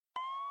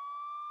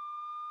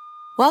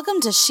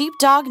Welcome to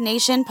Sheepdog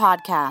Nation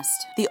Podcast,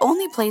 the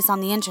only place on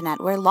the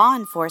internet where law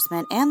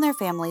enforcement and their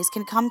families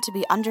can come to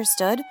be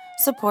understood,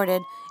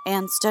 supported,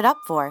 and stood up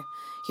for.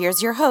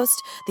 Here's your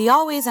host, the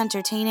always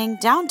entertaining,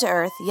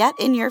 down-to-earth, yet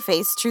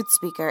in-your-face truth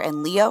speaker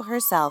and Leo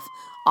herself,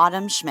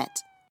 Autumn Schmidt.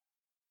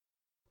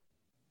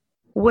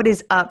 What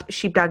is up,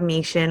 Sheepdog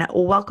Nation?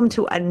 Welcome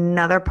to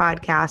another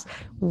podcast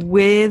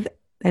with,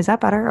 is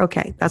that better?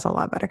 Okay, that's a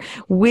lot better.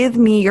 With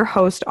me, your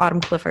host, Autumn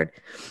Clifford,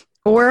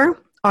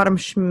 or Autumn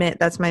Schmidt.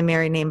 That's my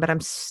married name, but I'm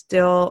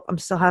still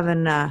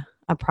having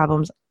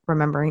problems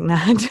remembering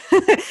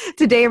that.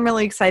 Today, I'm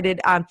really excited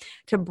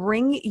to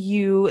bring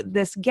you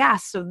this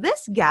guest. So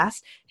this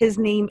guest, his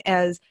name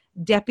is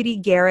Deputy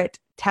Garrett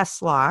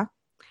TeSlaa.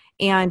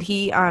 And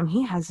he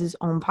has his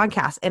own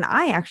podcast, and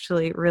I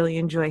actually really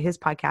enjoy his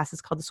podcast. It's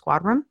called The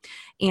Squad Room,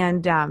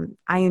 and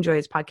I enjoy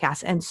his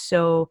podcast. And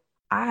so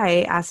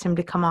I asked him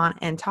to come on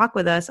and talk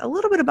with us a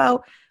little bit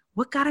about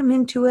what got him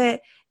into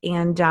it.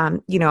 And,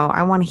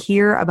 I want to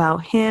hear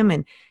about him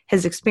and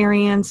his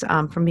experience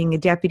from being a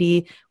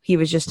deputy. He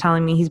was just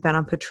telling me he's been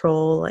on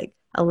patrol like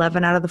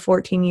 11 out of the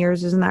 14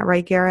 years. Isn't that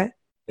right, Garrett?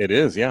 It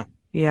is, yeah.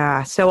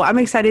 Yeah. So I'm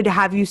excited to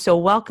have you. So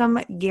welcome,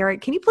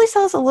 Garrett. Can you please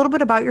tell us a little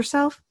bit about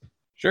yourself?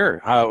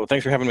 Sure. Well,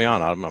 thanks for having me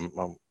on.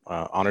 I'm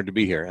honored to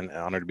be here and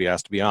honored to be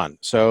asked to be on.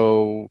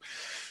 So,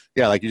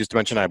 yeah, like you just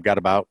mentioned, I've got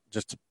about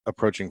just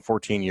approaching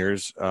 14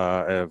 years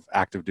of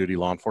active duty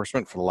law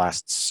enforcement. For the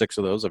last 6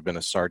 of those, I've been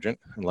a sergeant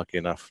and lucky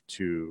enough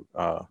to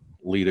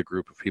lead a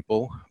group of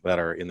people that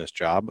are in this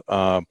job.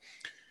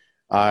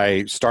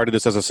 I started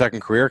this as a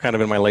second career, kind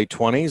of in my late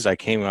 20s. I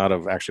came out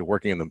of actually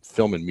working in the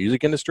film and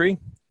music industry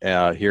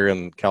here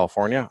in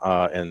California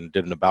and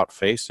did an about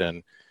face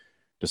and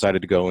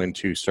decided to go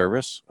into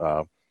service.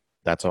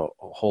 That's a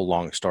whole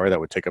long story that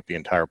would take up the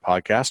entire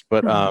podcast.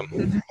 But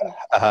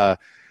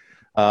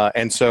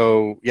and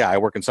so, yeah, I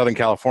work in Southern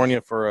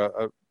California for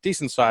a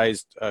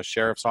decent-sized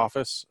sheriff's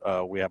office.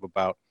 We have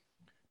about,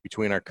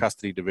 between our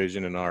custody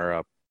division and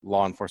our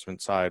law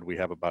enforcement side, we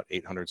have about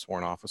 800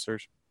 sworn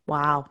officers.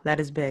 Wow, that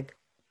is big.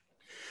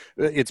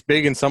 It's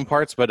big in some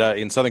parts, but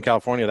in Southern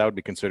California, that would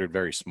be considered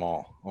very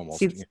small, almost.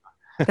 See,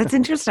 that's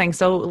interesting.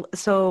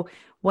 So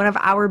one of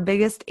our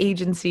biggest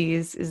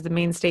agencies is the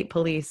Maine State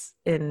Police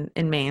in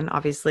Maine,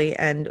 obviously,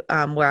 and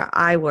where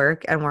I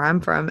work and where I'm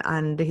from,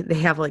 and they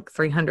have like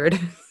 300.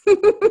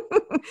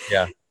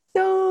 Yeah.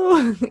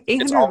 So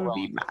 800 would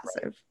be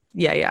massive.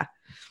 Right? Yeah,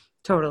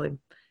 totally.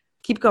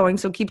 Keep going.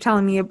 So keep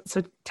telling me.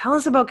 So tell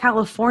us about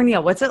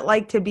California. What's it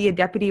like to be a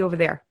deputy over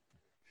there?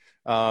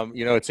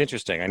 It's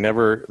interesting.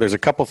 There's a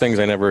couple things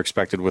I never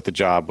expected with the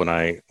job when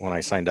I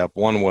signed up.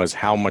 One was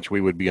how much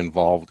we would be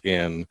involved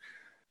in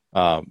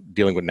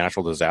dealing with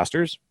natural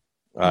disasters.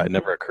 It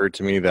never occurred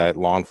to me that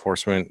law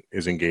enforcement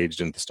is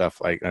engaged in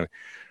stuff like,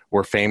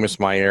 we're famous,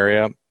 my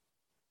area,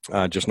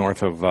 just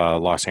north of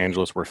Los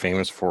Angeles, we're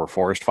famous for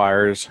forest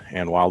fires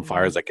and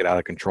wildfires that get out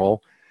of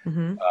control.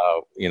 And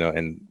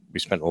we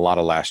spent a lot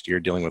of last year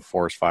dealing with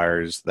forest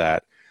fires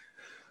that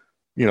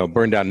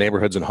burned down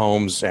neighborhoods and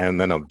homes,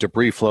 and then a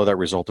debris flow that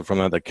resulted from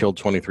that killed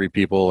 23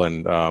 people.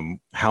 And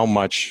how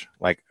much,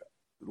 like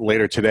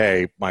later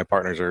today, my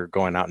partners are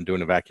going out and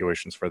doing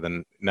evacuations for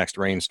the next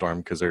rainstorm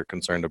because they're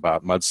concerned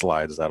about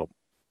mudslides that'll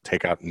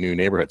take out new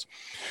neighborhoods.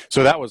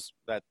 So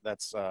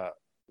that's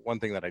one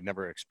thing that I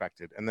never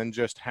expected. And then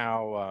just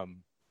how,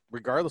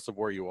 regardless of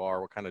where you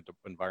are, what kind of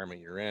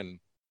environment you're in,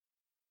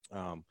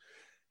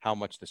 how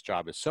much this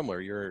job is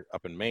similar. You're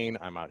up in Maine,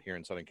 I'm out here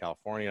in Southern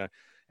California.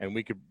 And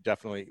we could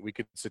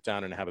sit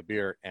down and have a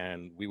beer,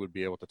 and we would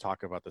be able to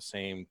talk about the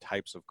same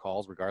types of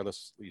calls,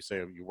 regardless. You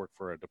say you work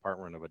for a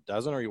department of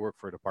 12 or you work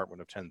for a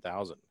department of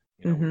 10,000.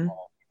 We've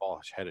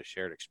all had a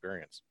shared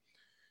experience.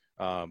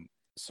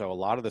 So a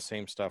lot of the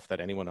same stuff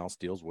that anyone else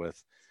deals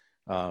with,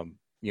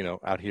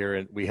 out here.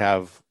 And we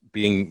have,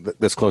 being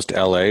this close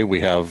to LA, we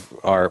have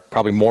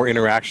probably more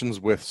interactions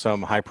with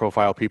some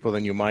high-profile people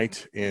than you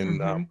might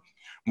in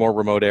more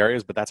remote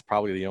areas. But that's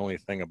probably the only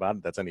thing about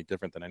it that's any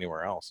different than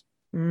anywhere else.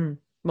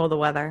 Well, the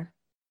weather.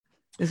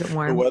 Is it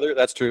warm? The weather,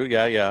 that's true.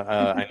 Yeah.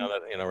 I know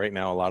that right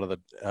now a lot of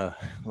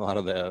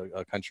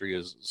the country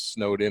is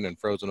snowed in and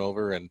frozen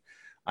over, and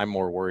I'm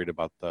more worried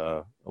about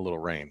a little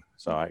rain.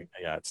 So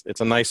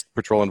it's a nice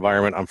patrol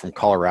environment. I'm from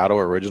Colorado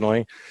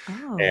originally,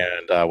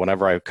 and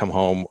whenever I come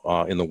home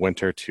in the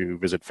winter to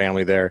visit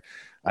family there,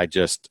 I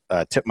just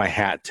tip my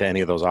hat to any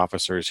of those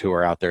officers who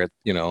are out there,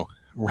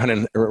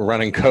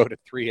 running code at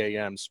 3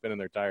 a.m., spinning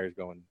their tires,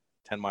 going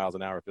 10 miles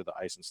an hour through the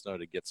ice and snow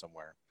to get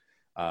somewhere.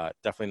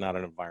 Definitely not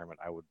an environment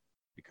I would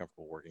be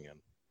comfortable working in.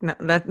 No,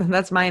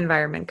 that's my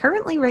environment.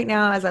 Currently, right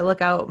now, as I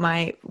look out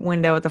my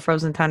window at the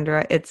frozen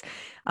tundra, it's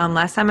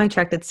last time I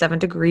checked, it's 7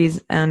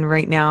 degrees, and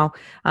right now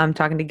I'm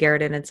talking to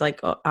Garrett, and it's like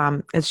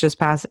it's just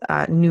past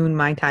noon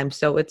my time,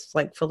 so it's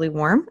like fully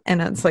warm,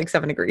 and it's like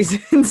 7 degrees.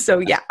 And so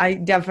yeah, I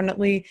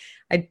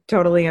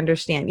totally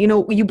understand.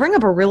 You bring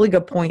up a really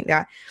good point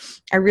that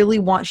I really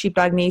want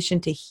Sheepdog Nation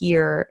to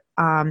hear.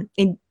 And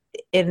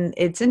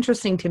it's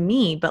interesting to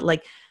me, but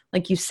like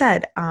you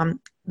said,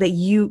 that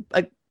you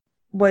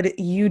what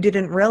you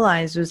didn't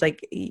realize was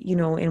like, you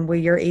know, and where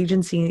your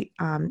agency,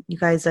 you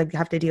guys like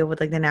have to deal with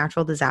like the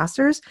natural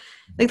disasters.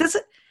 Like that's,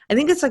 I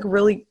think it's like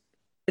really,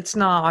 it's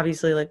not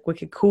obviously like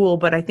wicked cool,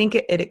 but I think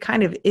it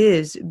kind of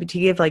is to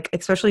give like,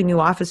 especially new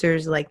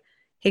officers, like,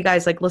 hey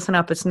guys, like listen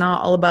up. It's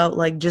not all about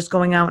like just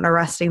going out and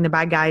arresting the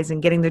bad guys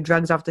and getting the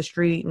drugs off the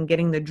street and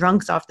getting the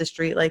drunks off the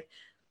street. Like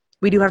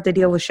we do have to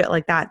deal with shit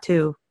like that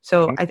too.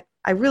 So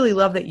I really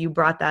love that you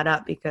brought that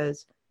up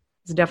because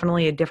it's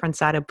definitely a different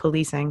side of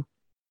policing.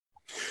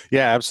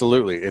 Yeah,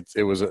 absolutely.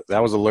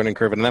 That was a learning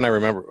curve. And then I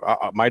remember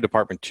my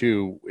department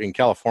too in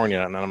California,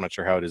 and I'm not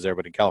sure how it is there,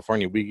 but in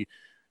California, the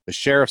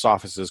sheriff's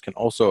offices can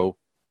also,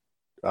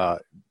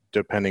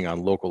 depending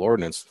on local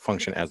ordinance,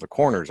 function as the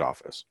coroner's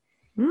office,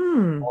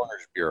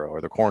 coroner's bureau, or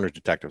the coroner's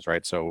detectives,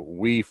 right? So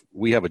we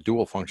have a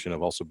dual function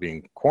of also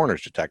being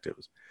coroner's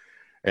detectives.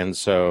 And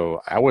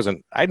so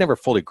I never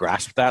fully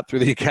grasped that through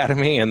the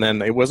academy. And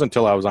then it wasn't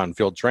until I was on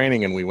field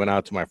training and we went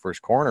out to my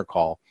first coroner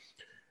call,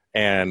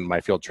 and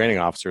my field training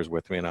officer is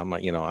with me, and I'm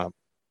like,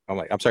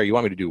 I'm sorry, you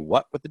want me to do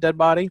what with the dead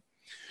body?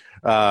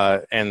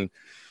 And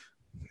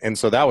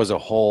so that was a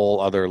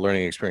whole other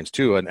learning experience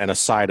too. And a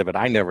side of it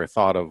I never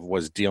thought of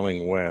was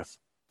dealing with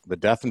the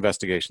death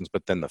investigations,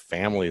 but then the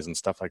families and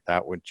stuff like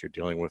that, which you're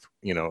dealing with,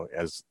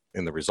 as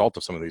in the result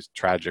of some of these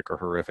tragic or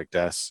horrific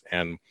deaths.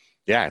 And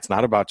yeah, it's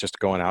not about just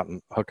going out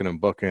and hooking and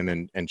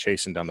booking and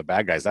chasing down the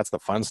bad guys. That's the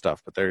fun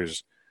stuff. But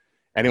there's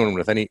anyone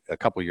with a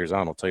couple years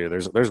on will tell you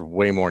there's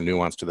way more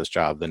nuance to this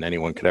job than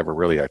anyone could ever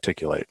really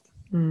articulate.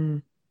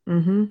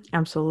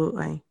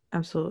 Absolutely.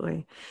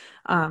 Absolutely.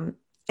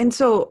 And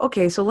so,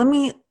 okay, so let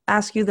me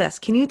ask you this.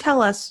 Can you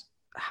tell us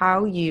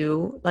how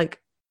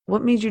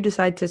what made you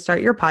decide to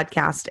start your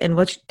podcast,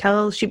 and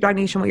tell Sheepdog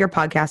Nation what your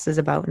podcast is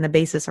about and the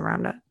basis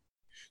around it?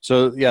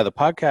 So yeah, the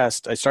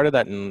podcast, I started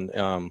that in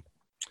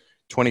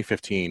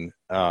 2015,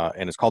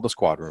 and it's called The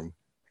Squad Room.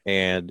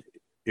 And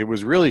it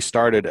was really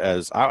started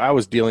as I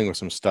was dealing with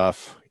some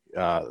stuff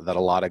that a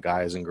lot of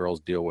guys and girls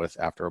deal with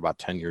after about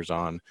 10 years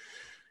on,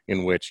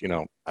 in which,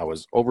 I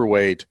was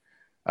overweight.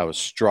 I was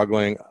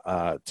struggling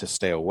to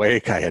stay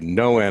awake. I had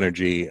no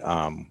energy.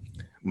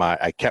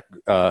 I kept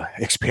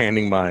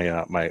expanding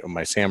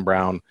my Sam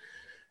Brown,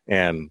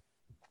 and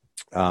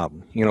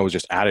was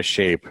just out of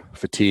shape,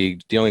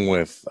 fatigued, dealing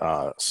with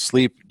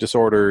sleep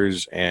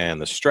disorders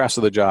and the stress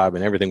of the job,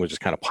 and everything was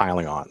just kind of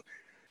piling on.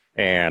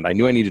 And I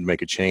knew I needed to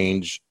make a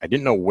change. I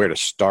didn't know where to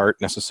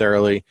start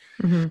necessarily.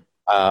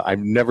 I've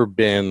never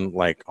been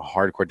like a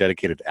hardcore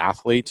dedicated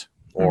athlete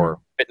or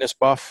fitness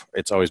buff.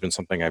 It's always been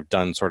something I've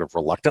done sort of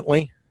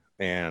reluctantly.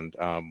 And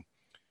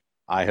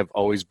I have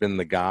always been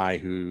the guy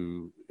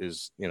who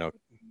is,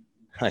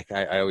 like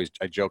I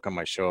joke on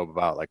my show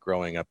about like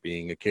growing up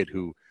being a kid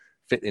who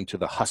fit into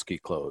the husky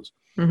clothes.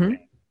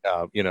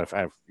 If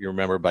you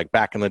remember, like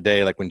back in the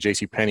day, like when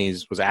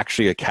JCPenney's was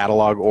actually a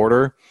catalog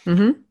order,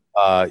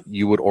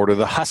 you would order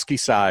the husky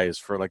size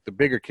for like the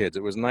bigger kids.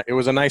 It was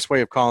a nice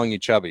way of calling you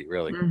chubby,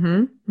 really.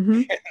 And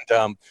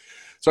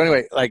so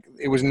anyway, like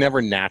it was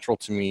never natural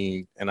to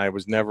me, and I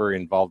was never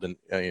involved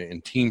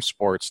in team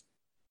sports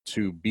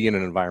to be in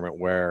an environment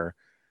where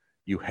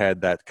you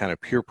had that kind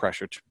of peer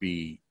pressure to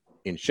be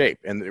in shape.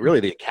 And really,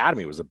 the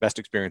academy was the best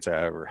experience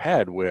I ever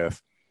had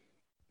with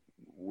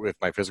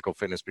my physical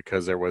fitness,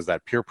 because there was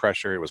that peer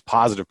pressure. It was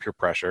positive peer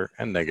pressure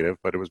and negative,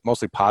 but it was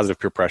mostly positive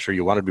peer pressure.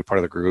 You wanted to be part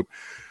of the group.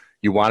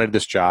 You wanted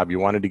this job. You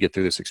wanted to get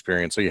through this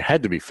experience. So you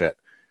had to be fit.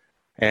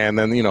 And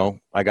then,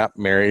 I got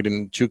married,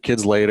 and 2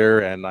 kids later,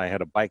 and I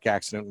had a bike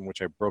accident in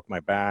which I broke my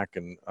back,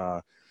 and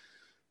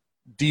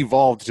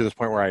devolved to this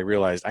point where I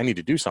realized I need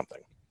to do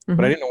something,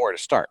 but I didn't know where to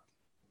start.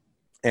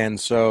 And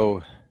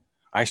so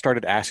I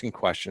started asking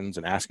questions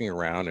and asking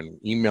around and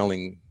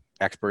emailing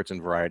experts in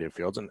a variety of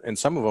fields. And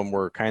some of them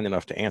were kind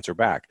enough to answer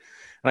back.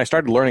 And I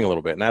started learning a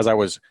little bit. And as I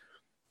was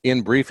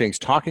in briefings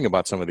talking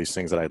about some of these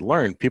things that I'd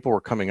learned, people were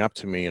coming up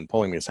to me and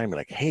pulling me aside and be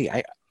like,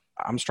 hey,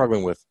 I'm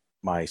struggling with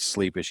my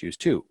sleep issues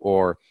too.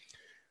 Or,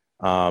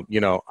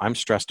 I'm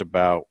stressed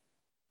about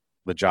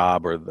the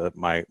job or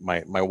my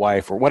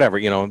wife or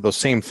whatever, those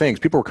same things.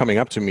 People were coming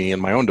up to me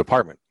in my own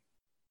department.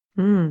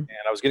 And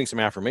I was getting some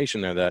affirmation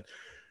there that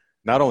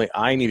not only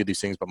I needed these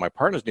things, but my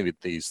partners needed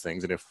these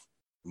things. And if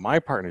my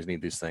partners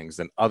need these things,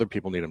 then other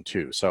people need them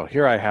too. So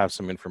here I have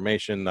some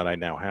information that I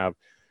now have.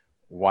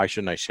 Why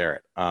shouldn't I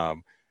share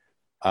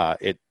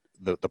it?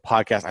 The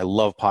podcast, I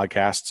love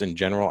podcasts in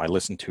general. I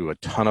listen to a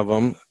ton of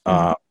them.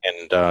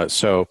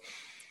 So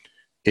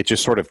it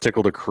just sort of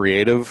tickled a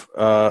creative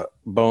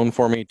bone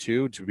for me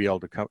too, to be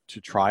able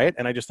to try it.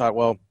 And I just thought,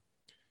 well,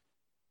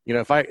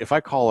 if I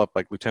call up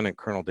like Lieutenant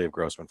Colonel Dave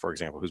Grossman, for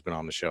example, who's been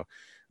on the show,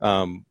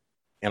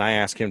 and I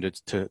ask him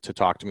to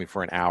talk to me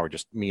for an hour,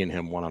 just me and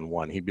him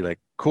one-on-one, he'd be like,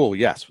 cool,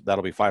 yes,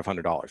 that'll be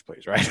 $500,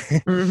 please, right?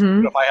 But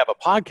if I have a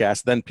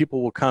podcast, then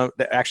people will come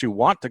that actually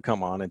want to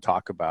come on and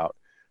talk about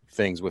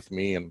things with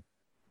me. And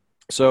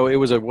so it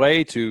was a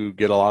way to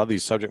get a lot of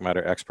these subject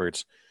matter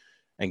experts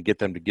and get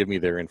them to give me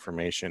their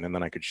information, and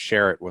then I could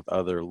share it with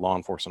other law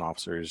enforcement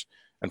officers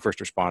and first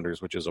responders,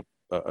 which is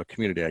a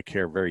community I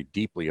care very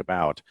deeply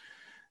about.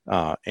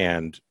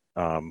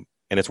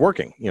 and it's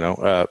working.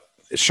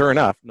 Sure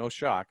enough, no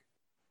shock.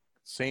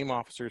 Same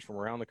officers from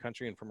around the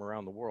country and from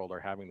around the world are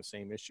having the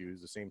same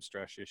issues, the same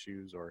stress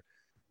issues, or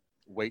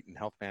weight and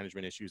health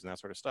management issues, and that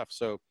sort of stuff.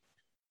 So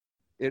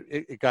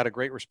it got a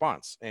great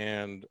response.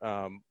 And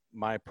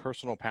my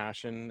personal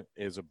passion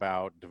is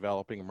about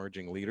developing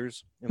emerging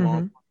leaders in law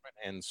enforcement.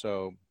 And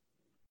so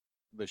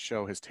the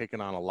show has taken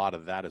on a lot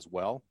of that as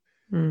well.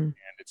 And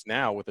it's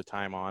now, with the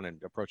time on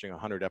and approaching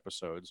 100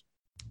 episodes.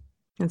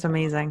 It's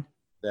amazing.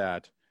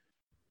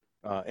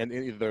 And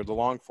they're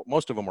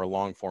most of them are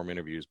long form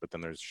interviews, but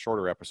then there's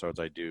shorter episodes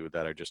I do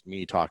that are just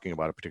me talking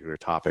about a particular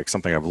topic,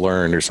 something I've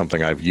learned or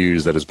something I've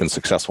used that has been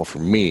successful for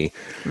me.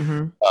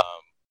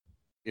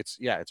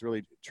 It's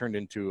really turned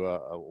into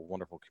a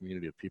wonderful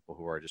community of people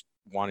who are just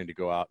wanting to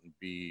go out and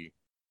be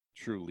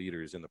true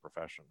leaders in the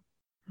profession.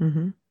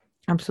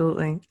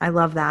 Absolutely. I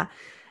love that.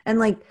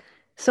 And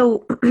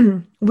so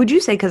would you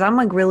say, because I'm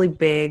really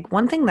big,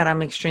 one thing that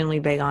I'm extremely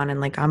big on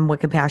and I'm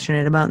wicked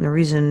passionate about, and the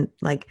reason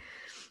it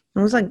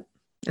was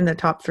in the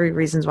top 3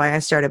 reasons why I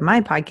started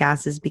my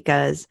podcast is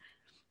because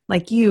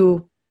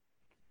you,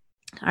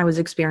 I was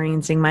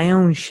experiencing my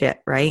own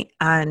shit, right?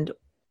 And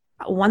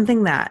one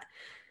thing that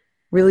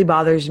really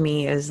bothers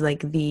me is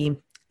the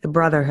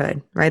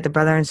brotherhood, right? The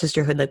brother and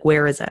sisterhood.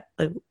 Where is it?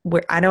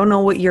 Where, I don't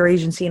know what your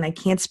agency, and I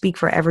can't speak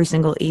for every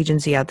single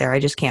agency out there. I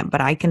just can't,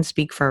 but I can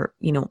speak for,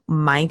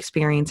 my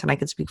experience, and I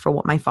can speak for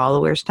what my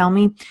followers tell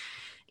me.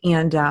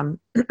 And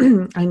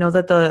I know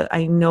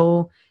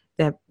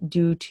that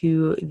due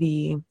to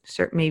the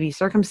maybe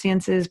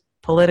circumstances,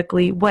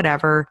 politically,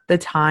 whatever, the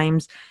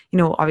times,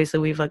 obviously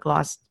we've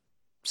lost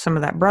some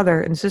of that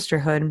brother and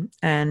sisterhood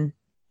and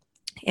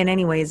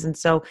anyways. And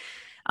so,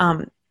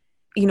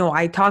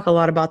 I talk a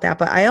lot about that,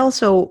 but I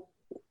also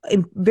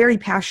am very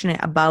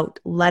passionate about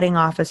letting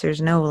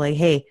officers know,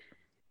 hey,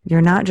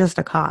 you're not just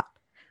a cop.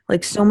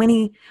 So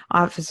many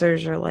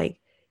officers are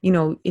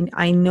and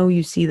I know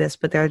you see this,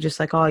 but they're just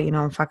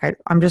oh, fuck,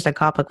 I'm just a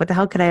cop. What the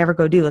hell could I ever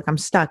go do? I'm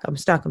stuck.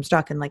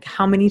 And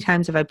how many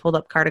times have I pulled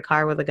up car to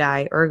car with a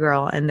guy or a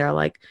girl and they're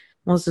well,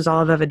 this is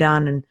all I've ever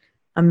done and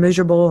I'm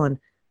miserable and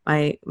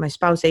my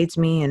spouse hates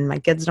me and my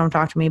kids don't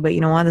talk to me, but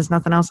you know what? There's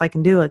nothing else I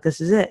can do.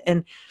 This is it.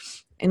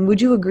 And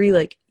would you agree,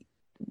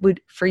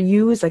 for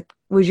you,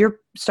 was your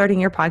starting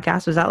your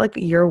podcast, was that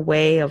your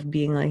way of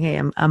being hey,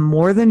 I'm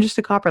more than just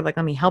a cop, or let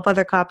me help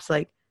other cops?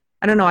 I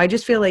don't know. I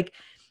just feel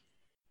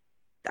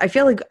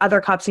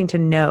other cops need to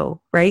know,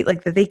 right?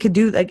 That they could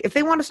do, if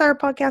they want to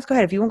start a podcast, go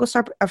ahead. If you want to go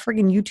start a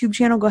friggin' YouTube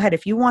channel, go ahead.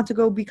 If you want to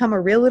go become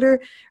a realtor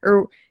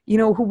or,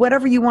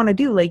 whatever you want to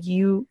do,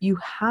 you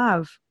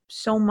have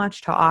so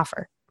much to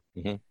offer.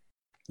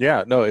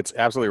 Yeah, no, it's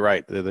absolutely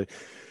right.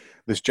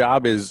 This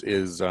job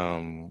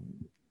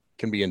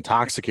can be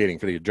intoxicating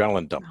for the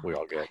adrenaline dump we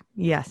all get.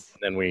 Yes.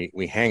 And then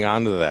we hang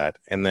on to that.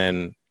 And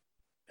then,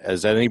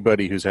 as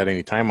anybody who's had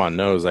any time on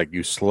knows,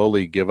 you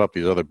slowly give up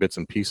these other bits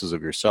and pieces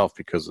of yourself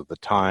because of the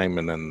time,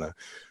 and then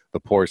the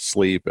poor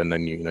sleep, and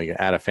then you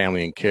add a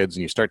family and kids,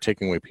 and you start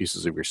taking away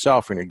pieces of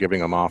yourself, and you're giving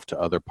them off to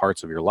other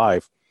parts of your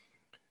life,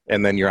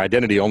 and then your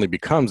identity only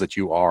becomes that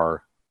you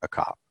are a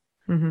cop,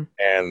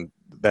 and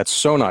that's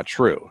so not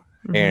true.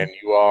 And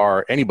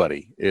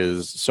anybody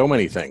is so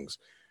many things,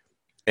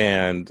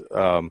 and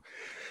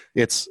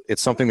it's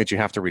something that you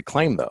have to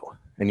reclaim, though.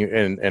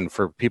 And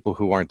for people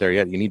who aren't there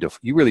yet,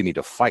 you really need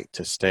to fight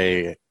to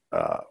stay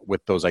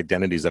with those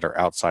identities that are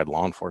outside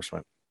law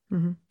enforcement.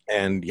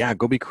 And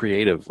go be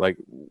creative.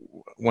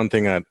 One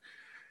thing that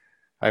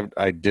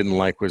I didn't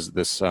like was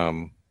this.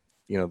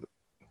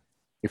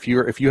 If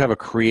you have a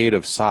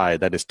creative side,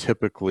 that is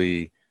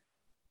typically,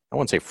 I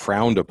wouldn't say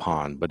frowned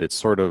upon, but it's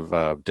sort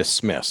of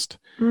dismissed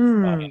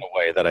in a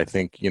way that I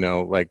think,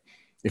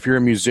 if you're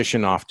a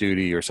musician off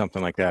duty or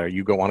something like that, or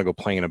you want to go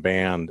play in a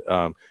band.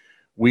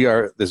 We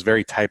are this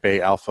very type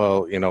A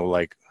alpha,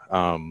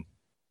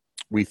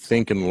 we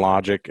think in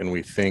logic and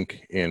we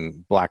think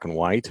in black and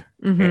white.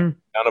 And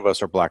none of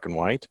us are black and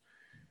white.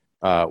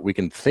 We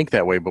can think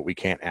that way, but we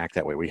can't act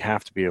that way. We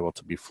have to be able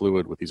to be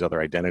fluid with these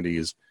other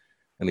identities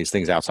and these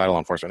things outside of law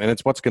enforcement. And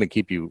it's what's going to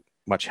keep you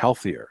much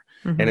healthier.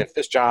 And if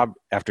this job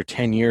after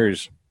 10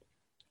 years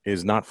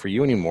is not for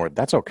you anymore,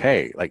 that's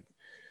okay. A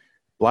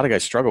lot of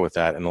guys struggle with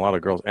that, and a lot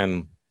of girls.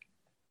 And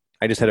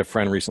I just had a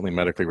friend recently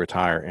medically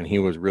retire, and he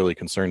was really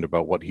concerned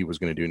about what he was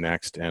going to do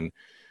next and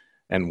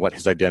what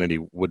his identity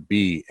would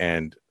be.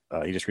 And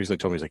he just recently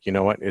told me, he's you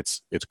know what,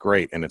 it's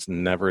great, and it's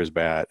never as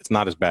bad. It's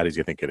not as bad as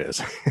you think it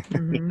is.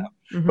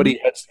 But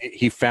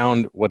he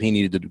found what he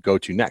needed to go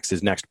to next,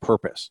 his next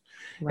purpose.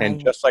 Right.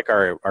 And just like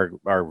our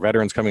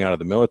veterans coming out of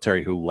the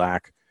military who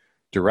lack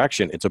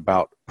direction, it's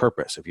about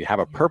purpose. If you have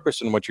a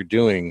purpose in what you're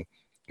doing,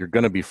 you're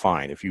going to be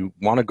fine. If you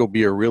want to go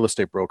be a real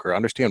estate broker,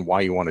 understand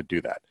why you want to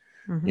do that.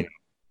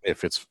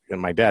 If it's,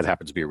 and my dad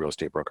happens to be a real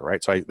estate broker,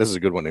 right? So this is a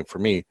good one for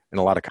me. And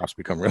a lot of cops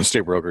become real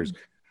estate brokers.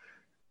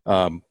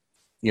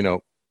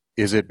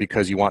 Is it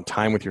because you want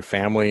time with your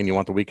family and you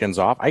want the weekends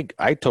off?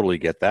 I totally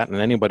get that. And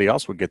anybody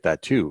else would get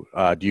that too.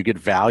 Do you get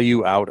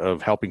value out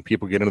of helping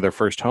people get into their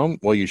first home?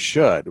 Well, you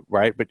should,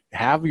 right? But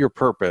have your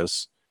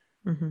purpose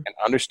and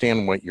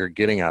understand what you're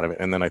getting out of it.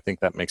 And then I think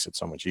that makes it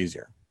so much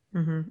easier.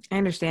 I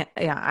understand.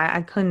 Yeah,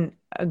 I couldn't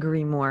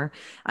agree more.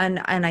 And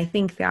I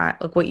think that,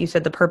 like what you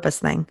said, the purpose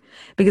thing,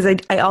 because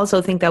I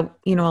also think that,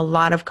 a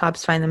lot of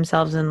cops find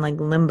themselves in like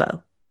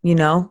limbo,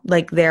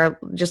 like they're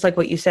just like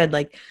what you said,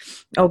 like,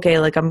 okay,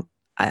 like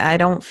I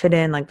don't fit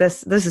in, like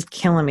this is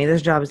killing me.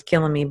 This job is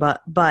killing me.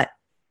 But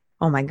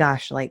oh my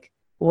gosh, like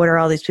what are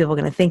all these people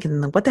going to think? And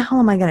like, what the hell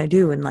am I going to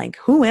do? And like,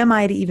 who am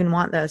I to even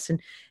want this?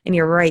 And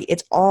you're right.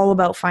 It's all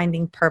about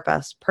finding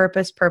purpose,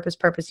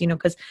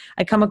 because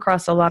I come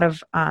across a lot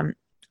of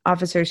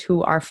officers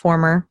who are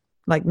former,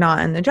 like not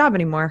in the job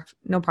anymore,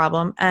 no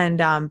problem.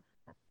 And,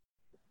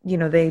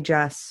 they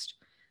just,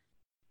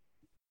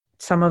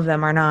 some of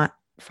them are not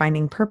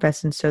finding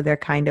purpose. And so they're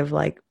kind of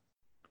like,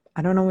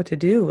 I don't know what to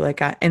do.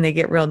 Like, and they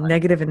get real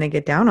negative and they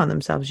get down on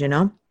themselves,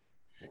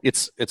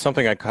 It's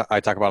something I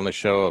talk about on the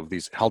show, of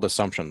these held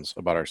assumptions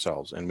about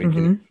ourselves, and we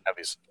can have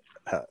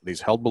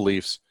these held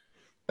beliefs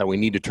that we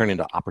need to turn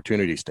into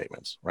opportunity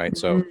statements, right?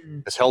 So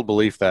this held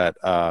belief that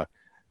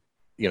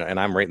and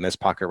I'm right in this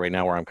pocket right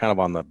now where I'm kind of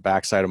on the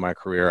backside of my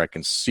career. I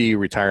can see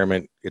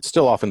retirement. It's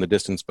still off in the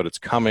distance, but it's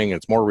coming.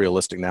 It's more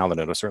realistic now than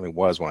it certainly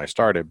was when I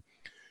started.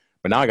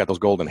 But now I got those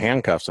golden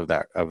handcuffs of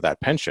that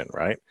pension,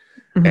 right?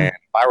 And if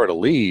I were to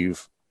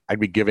leave, I'd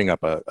be giving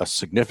up a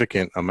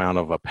significant amount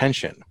of a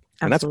pension.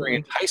 And that's very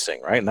enticing,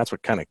 right? And that's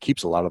what kind of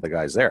keeps a lot of the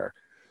guys there.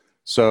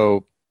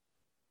 So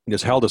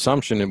this held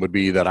assumption, it would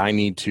be that I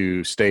need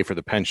to stay for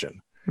the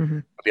pension.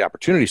 But the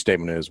opportunity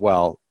statement is,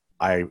 well,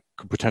 I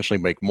could potentially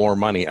make more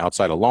money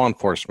outside of law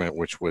enforcement,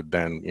 which would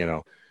then,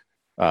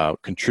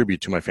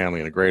 contribute to my family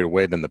in a greater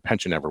way than the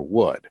pension ever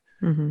would.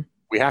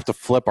 We have to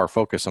flip our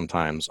focus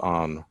sometimes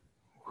on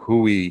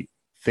who we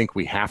think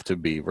we have to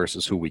be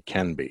versus who we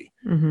can be.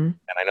 And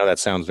I know that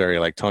sounds very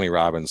like Tony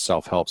Robbins,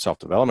 self-help,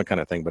 self-development kind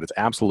of thing, but it's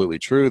absolutely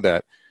true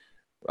that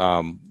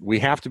we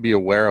have to be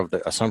aware of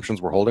the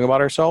assumptions we're holding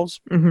about ourselves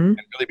and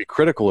really be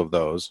critical of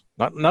those,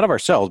 not of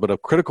ourselves,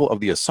 but critical of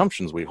the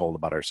assumptions we hold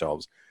about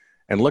ourselves,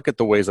 and look at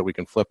the ways that we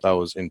can flip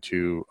those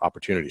into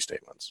opportunity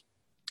statements.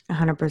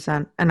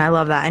 100%. And I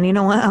love that. And you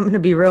know what? I'm going to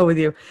be real with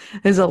you.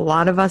 There's a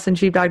lot of us in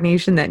Sheepdog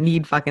Nation that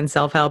need fucking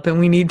self-help, and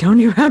we need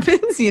Tony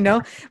Robbins,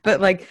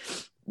 but like,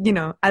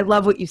 I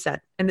love what you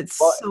said, and it's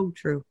so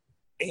true.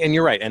 And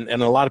you're right. And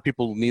a lot of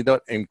people need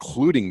that,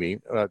 including me,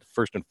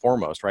 first and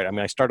foremost, right? I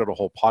mean, I started a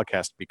whole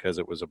podcast because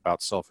it was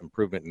about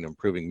self-improvement and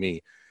improving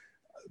me.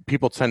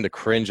 People tend to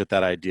cringe at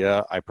that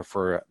idea. I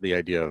prefer the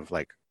idea of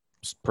like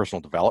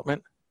personal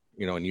development,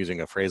 and using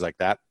a phrase like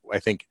that. I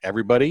think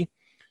everybody,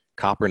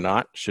 cop or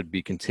not, should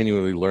be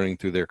continually learning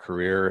through their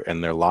career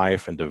and their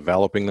life and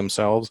developing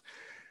themselves.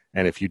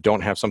 And if you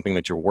don't have something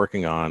that you're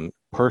working on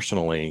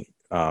personally,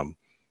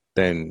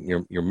 then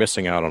you're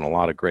missing out on a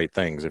lot of great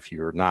things if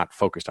you're not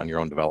focused on your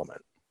own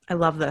development. I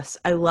love this.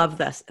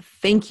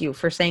 Thank you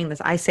for saying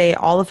this. I say it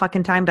all the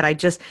fucking time, but I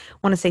just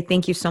want to say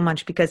thank you so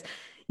much because,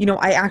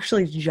 I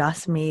actually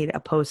just made a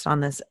post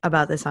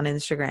about this on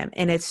Instagram,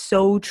 and it's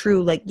so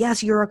true. Like,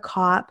 yes, you're a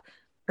cop,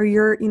 or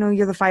you're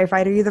the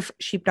firefighter, you're the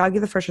sheepdog,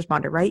 you're the first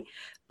responder, right?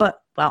 But,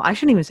 well, I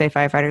shouldn't even say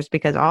firefighters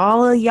because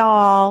all of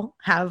y'all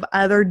have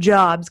other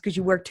jobs because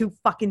you work 2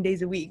 fucking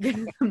days a week.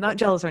 I'm not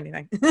jealous or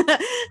anything.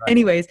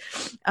 Anyways,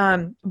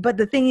 but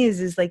the thing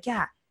is like,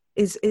 yeah,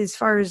 is as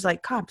far as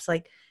like cops,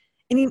 like,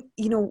 and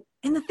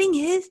and the thing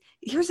is,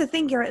 here's the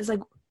thing, Garrett, is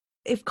like,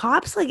 if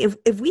cops, like,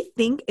 if we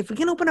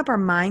can open up our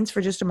minds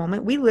for just a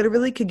moment, we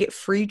literally could get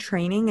free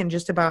training in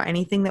just about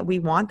anything that we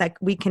want that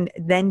we can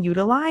then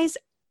utilize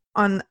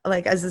on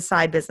like as a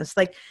side business,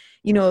 like,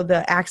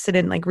 the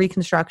accident, like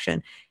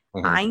reconstruction.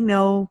 I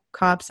know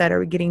cops that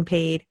are getting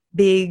paid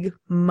big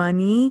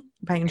money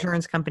by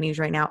insurance companies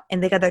right now,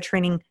 and they got that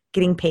training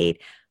getting paid,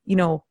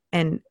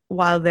 and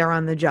while they're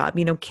on the job,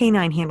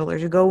 canine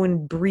handlers who go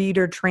and breed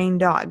or train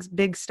dogs,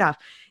 big stuff.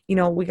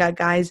 We got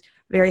guys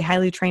very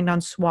highly trained on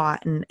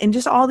SWAT and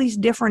just all these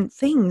different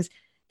things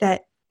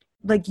that,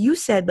 like you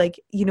said, like,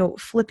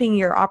 flipping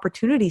your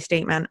opportunity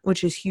statement,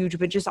 which is huge,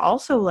 but just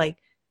also like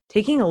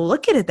taking a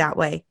look at it that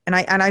way. And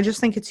I just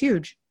think it's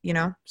huge,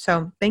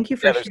 so thank you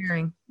for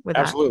sharing with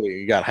that.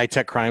 Absolutely. You got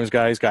high-tech crimes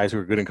guys who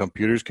are good in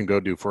computers can go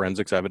do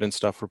forensics evidence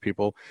stuff for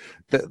people.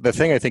 The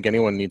thing I think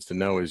anyone needs to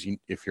know is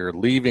if you're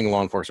leaving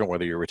law enforcement,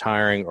 whether you're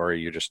retiring or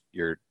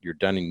you're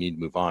done and you need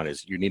to move on,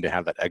 is you need to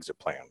have that exit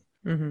plan,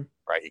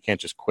 right? You can't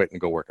just quit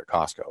and go work at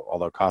Costco,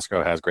 although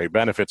Costco has great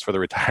benefits for the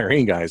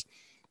retiring guys,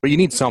 but you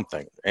need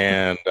something.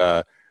 And,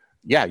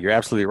 yeah, you're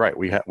absolutely right.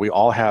 We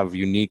all have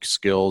unique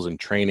skills and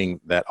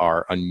training that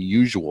are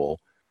unusual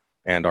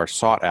and are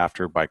sought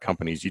after by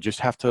companies. You just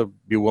have to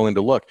be willing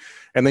to look.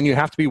 And then you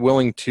have to be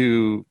willing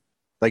to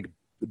like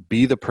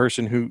be the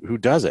person who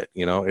does it.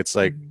 It's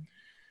like,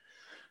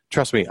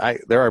 trust me,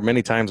 there are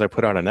many times I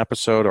put out an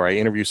episode or I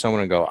interview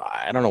someone and go,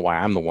 I don't know why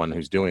I'm the one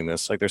who's doing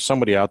this. Like, there's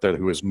somebody out there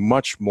who is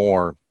much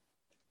more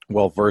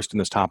well-versed in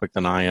this topic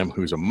than I am,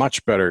 who's a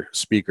much better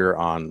speaker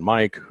on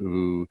mic,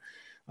 who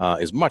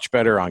is much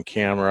better on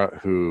camera,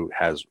 who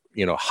has,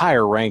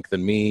 higher rank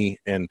than me,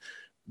 and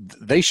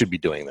they should be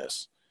doing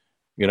this.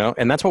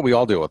 And that's what we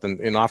all deal with.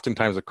 And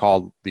oftentimes it's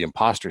called the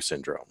imposter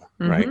syndrome,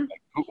 right?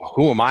 Like,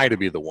 who am I to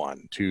be the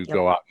one to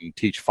go out and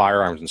teach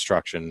firearms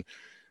instruction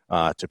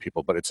to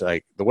people? But it's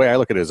like, the way I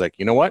look at it is like,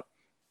 you know what?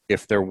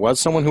 If there was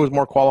someone who was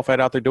more qualified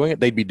out there doing it,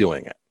 they'd be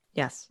doing it.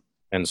 Yes.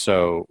 And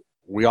so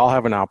we all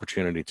have an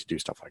opportunity to do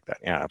stuff like that.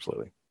 Yeah,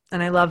 absolutely.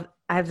 And I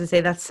have to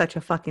say that's such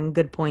a fucking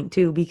good point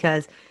too,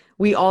 because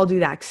we all do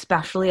that,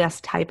 especially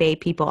us type A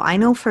people. I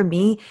know for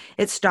me,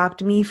 it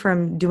stopped me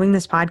from doing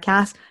this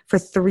podcast for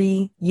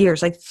 3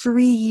 years. Like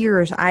 3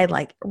 years, I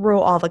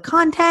wrote all the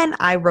content.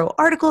 I wrote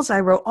articles.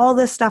 I wrote all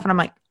this stuff. And I'm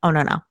like, oh,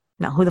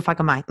 no, who the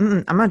fuck am I?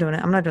 I'm not doing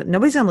it.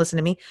 Nobody's going to listen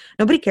to me.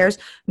 Nobody cares.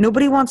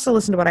 Nobody wants to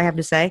listen to what I have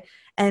to say.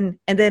 And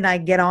then I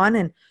get on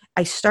and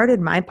I started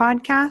my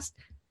podcast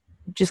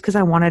just because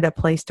I wanted a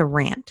place to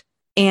rant.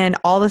 And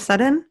all of a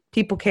sudden,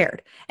 people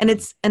cared. And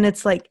it's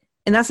like,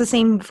 and that's the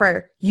same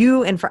for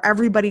you and for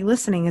everybody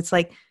listening. It's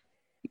like,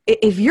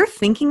 if you're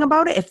thinking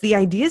about it, if the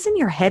idea's in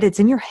your head, it's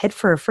in your head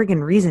for a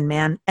friggin' reason,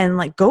 man. And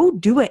like, go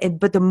do it.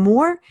 But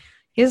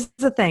here's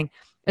the thing,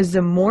 is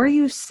the more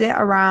you sit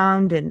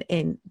around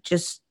and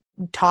just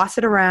toss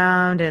it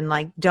around and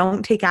like,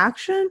 don't take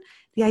action,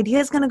 the idea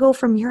is going to go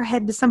from your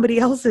head to somebody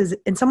else's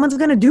and someone's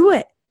going to do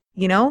it,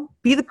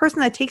 be the person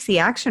that takes the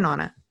action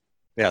on it.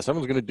 Yeah.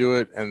 Someone's going to do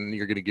it and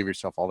you're going to give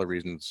yourself all the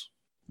reasons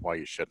why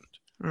you shouldn't.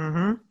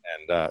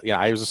 And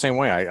I was the same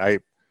way.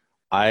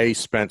 I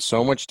spent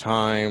so much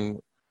time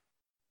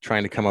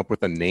trying to come up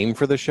with a name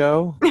for the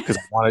show because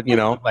I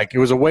wanted, like it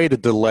was a way to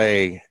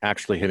delay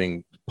actually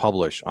hitting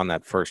publish on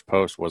that first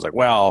post. Was like,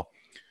 well,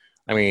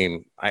 I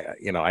mean,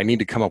 I need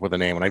to come up with a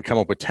name, and I'd come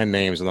up with 10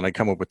 names, and then I'd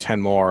come up with 10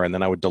 more, and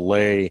then I would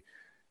delay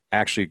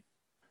actually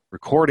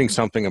recording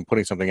something and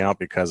putting something out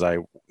because I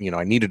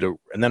needed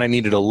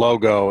a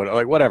logo and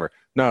like whatever.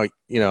 No,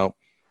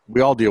 we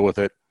all deal with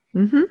it.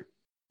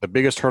 The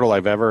biggest hurdle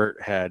I've ever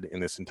had in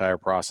this entire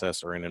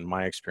process, or in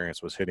my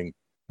experience, was hitting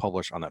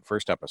publish on that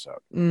first episode.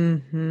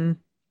 And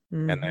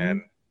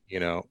then,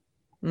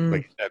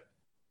 like you said,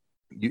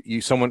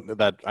 you someone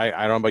that I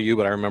don't know about you,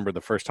 but I remember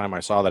the first time I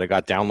saw that it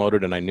got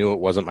downloaded and I knew it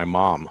wasn't my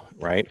mom,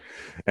 right?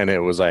 And it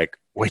was like,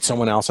 wait,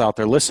 someone else out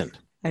there listened.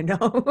 I know.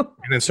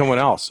 And then someone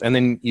else, and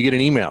then you get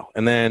an email,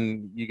 and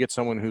then you get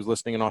someone who's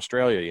listening in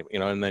Australia,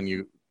 and then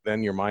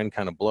your mind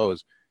kind of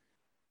blows.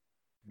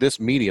 This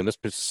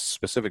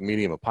specific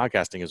medium of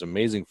podcasting is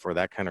amazing for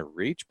that kind of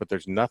reach, but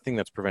there's nothing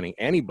that's preventing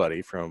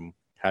anybody from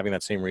having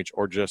that same reach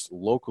or just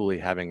locally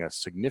having a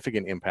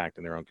significant impact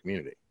in their own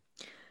community.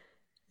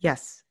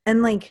 Yes.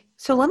 And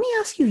so let me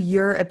ask you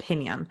your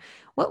opinion.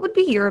 What would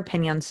be your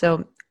opinion?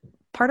 So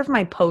part of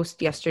my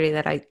post yesterday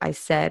that I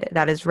said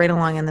that is right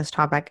along in this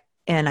topic,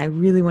 and I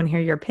really want to hear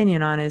your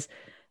opinion on, is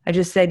I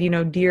just said,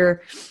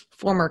 dear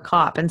former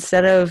cop,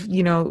 instead of,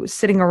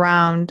 sitting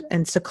around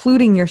and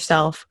secluding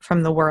yourself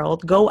from the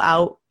world, go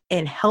out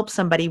and help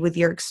somebody with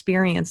your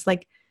experience.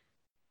 Like,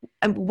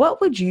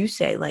 what would you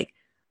say? Like,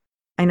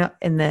 I know,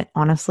 and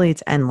honestly,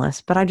 it's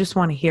endless, but I just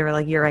want to hear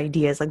your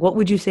ideas. Like, what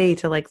would you say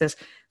to this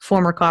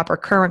former cop or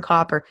current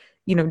cop, or,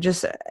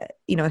 just,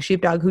 a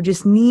sheepdog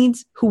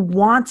who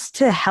wants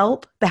to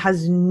help, but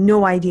has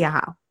no idea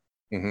how?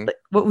 Like,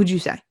 what would you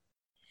say?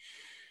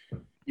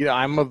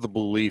 I'm of the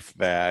belief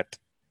that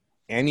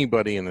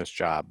anybody in this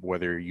job,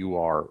 whether you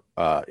are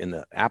in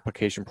the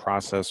application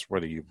process,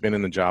 whether you've been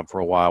in the job for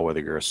a while, whether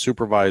you're a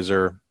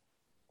supervisor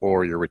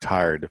or you're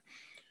retired,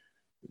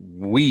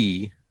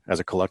 we as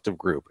a collective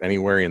group,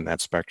 anywhere in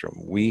that spectrum,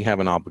 we have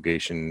an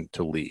obligation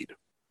to lead.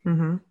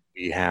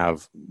 We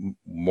have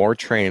more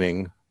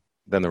training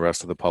than the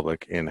rest of the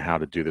public in how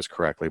to do this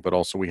correctly, but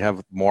also we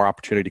have more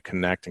opportunity to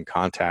connect and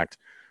contact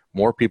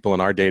more people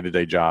in our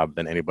day-to-day job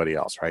than anybody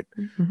else, right?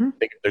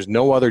 There's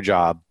no other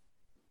job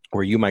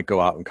where you might go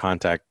out and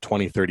contact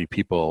 20, 30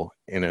 people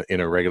in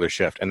a regular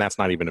shift, and that's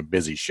not even a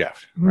busy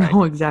shift, right?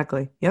 No,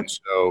 exactly. Yep. And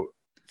so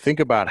think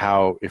about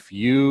how if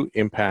you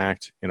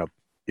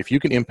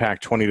can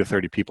impact 20 to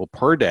 30 people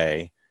per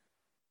day,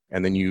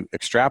 and then you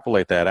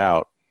extrapolate that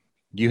out,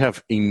 you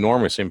have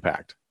enormous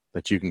impact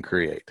that you can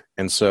create.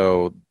 And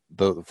so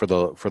for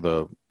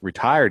the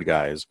retired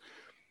guys,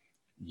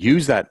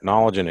 use that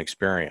knowledge and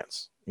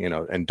experience,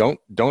 and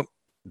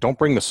don't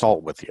bring the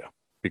salt with you,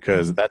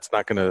 because that's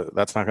not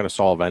gonna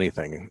solve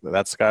anything.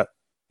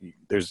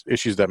 There's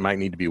issues that might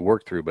need to be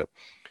worked through, but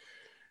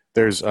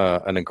there's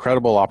an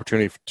incredible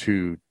opportunity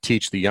to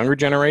teach the younger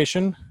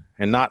generation,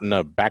 and not in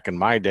a back in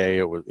my day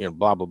it was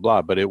blah blah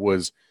blah, but it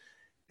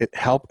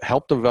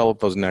helped develop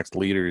those next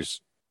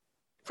leaders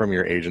from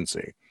your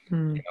agency.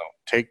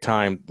 Take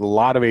time. A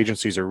lot of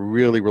agencies are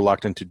really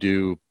reluctant to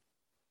do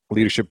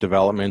leadership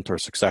development or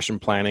succession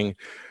planning.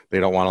 They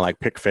don't want to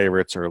pick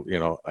favorites or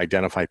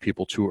identify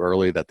people too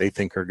early that they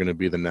think are going to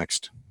be the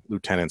next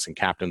lieutenants and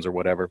captains or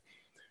whatever.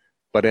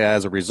 But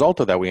as a result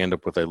of that, we end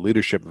up with a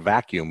leadership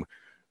vacuum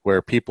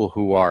where people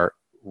who are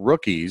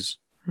rookies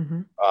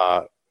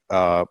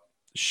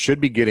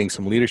should be getting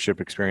some leadership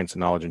experience and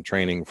knowledge and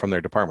training from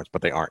their departments,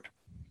 but they aren't.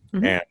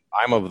 And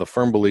I'm of the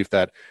firm belief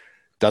that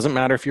doesn't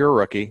matter if you're a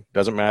rookie,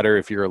 doesn't matter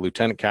if you're a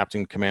lieutenant,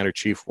 captain, commander,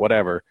 chief,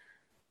 whatever,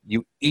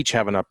 you each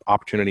have an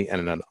opportunity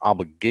and an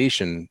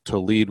obligation to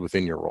lead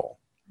within your role.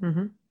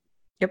 Mm-hmm.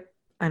 Yep,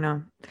 I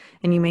know.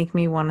 And you make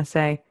me want to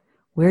say,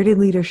 where did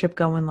leadership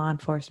go in law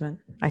enforcement?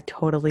 I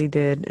totally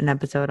did an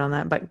episode on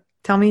that, but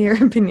tell me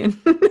your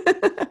opinion.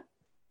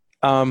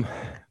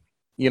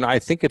 I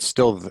think it's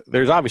still,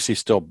 there's obviously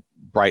still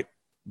bright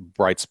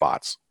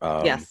spots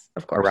yes,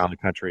 of course, around the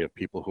country of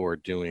people who are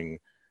doing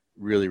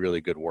really,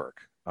 really good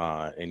work.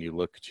 And you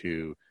look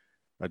to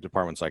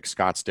departments like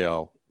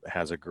Scottsdale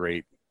has a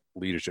great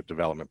leadership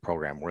development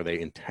program where they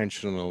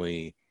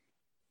intentionally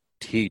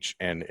teach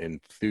and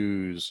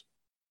infuse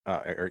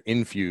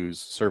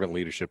servant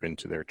leadership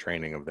into their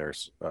training of their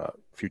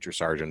future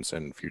sergeants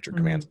and future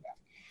command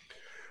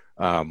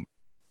staff.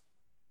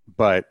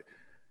 But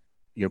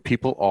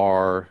people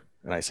are,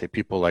 and I say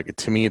people, like,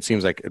 to me, it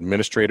seems like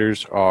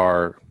administrators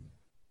are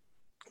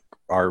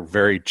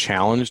very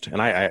challenged. And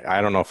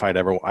I don't know if I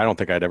don't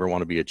think I'd ever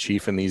want to be a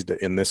chief in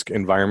this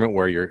environment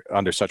where you're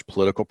under such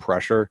political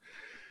pressure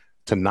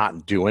to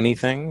not do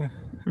anything,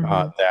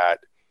 that,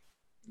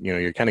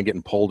 you're kind of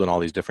getting pulled in all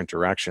these different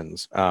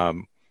directions. I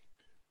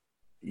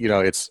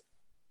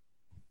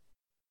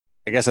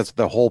guess that's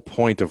the whole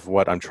point of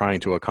what I'm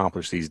trying to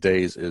accomplish these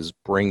days, is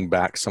bring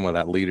back some of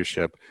that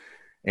leadership.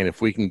 And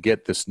if we can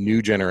get this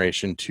new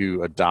generation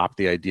to adopt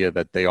the idea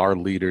that they are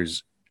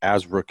leaders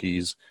as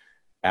rookies,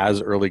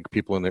 as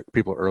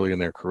people early in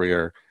their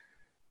career,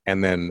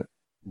 and then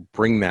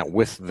bring that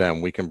with them,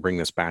 we can bring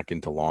this back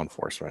into law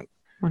enforcement.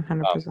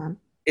 100%.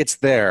 It's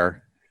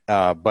there,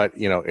 but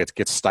it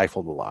gets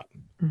stifled a lot,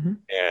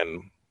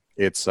 and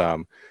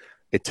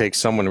it takes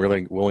someone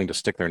really willing to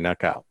stick their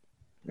neck out,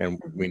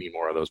 and we need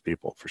more of those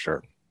people for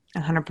sure.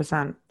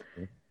 100%.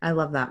 I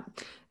love that.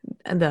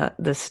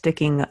 The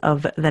sticking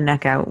of the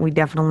neck out. We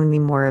definitely need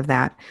more of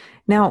that.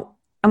 Now,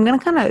 I'm going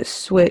to kind of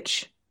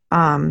switch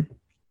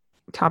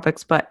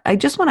topics, but I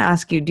just want to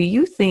ask you, do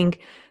you think,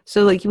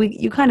 so like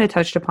you kind of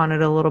touched upon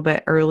it a little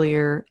bit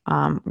earlier,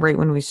 right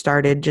when we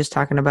started, just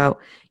talking about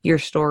your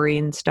story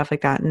and stuff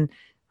like that, and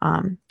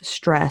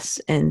stress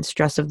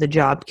of the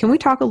job. Can we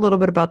talk a little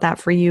bit about that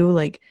for you?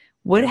 Like,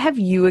 what have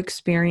you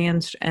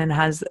experienced, and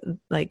has,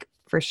 like,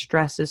 for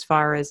stress, as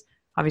far as,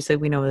 obviously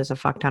we know there's a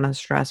fuck ton of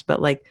stress,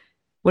 but like,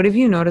 what have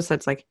you noticed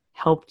that's like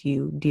helped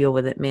you deal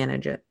with it,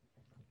 manage it?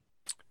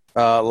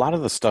 A lot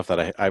of the stuff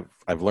that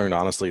I've learned,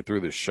 honestly, through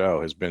this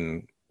show has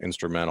been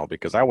instrumental,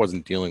 because I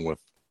wasn't dealing with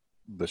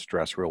the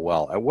stress real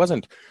well. I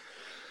wasn't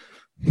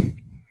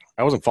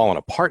falling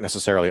apart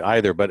necessarily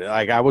either, but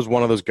I was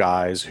one of those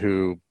guys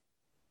who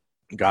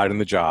got in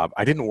the job.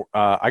 I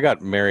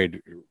got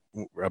married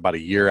about a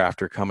year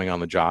after coming on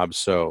the job.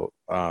 So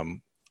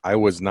I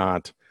was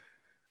not,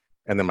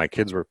 and then my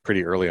kids were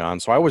pretty early on.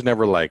 So I was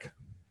never like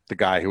the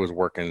guy who was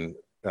working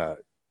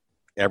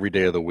every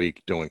day of the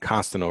week doing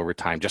constant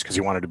overtime just because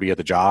he wanted to be at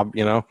the job.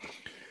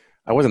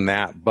 I wasn't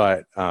that,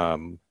 but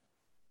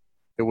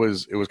it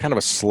was kind of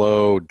a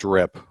slow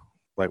drip,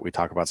 like we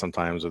talk about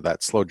sometimes, of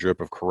that slow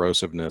drip of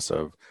corrosiveness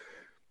of,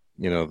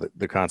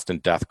 the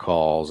constant death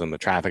calls and the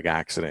traffic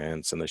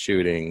accidents and the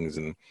shootings,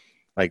 and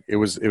like it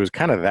was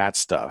kind of that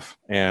stuff.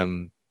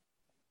 And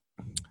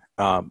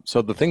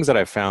so the things that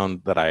I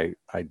found that I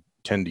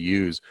tend to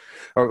use,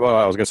 or what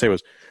I was going to say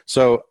was,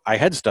 so I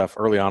had stuff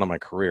early on in my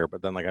career,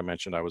 but then, like I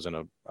mentioned, I was in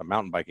a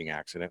mountain biking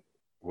accident,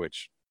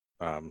 which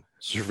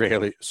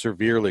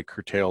severely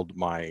curtailed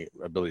my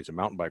ability to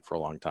mountain bike for a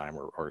long time,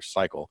 or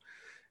cycle.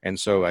 And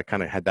so I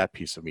kind of had that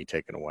piece of me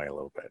taken away a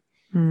little bit.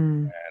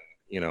 And,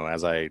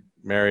 as I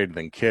married,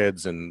 then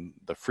kids, and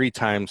the free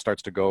time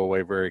starts to go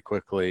away very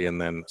quickly. And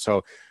then,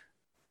 so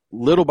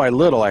little by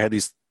little, I had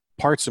these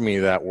parts of me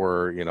that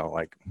were,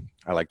 like,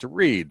 I like to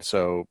read.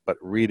 So, but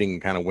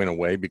reading kind of went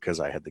away because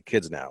I had the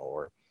kids now,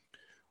 or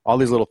all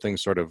these little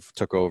things sort of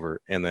took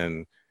over, and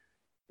then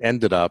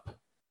ended up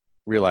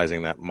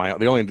realizing that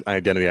the only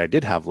identity I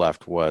did have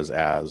left was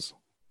as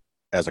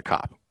a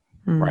cop.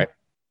 Right.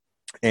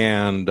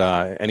 And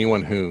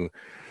anyone who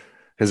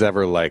has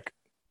ever, like,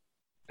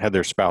 had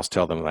their spouse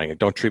tell them, like,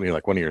 don't treat me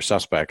like one of your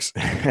suspects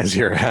as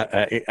you're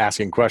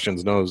asking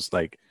questions, knows,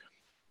 like,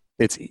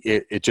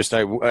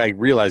 I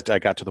realized I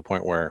got to the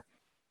point where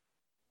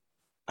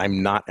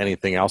I'm not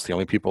anything else. The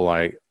only people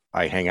I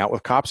hang out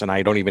with cops, and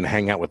I don't even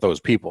hang out with those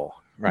people.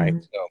 Right.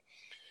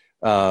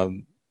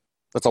 So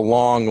that's a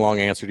long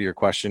answer to your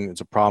question.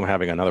 It's a problem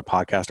having another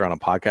podcaster on a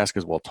podcast,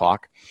 because we'll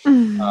talk.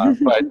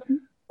 But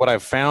what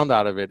I've found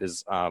out of it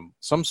is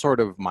some sort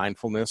of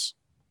mindfulness.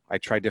 I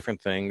try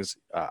different things.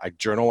 I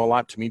journal a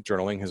lot. To me,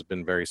 journaling has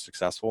been very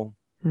successful.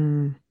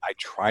 I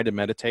try to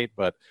meditate,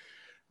 but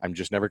I'm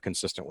just never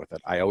consistent with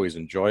it. I always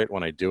enjoy it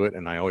when I do it,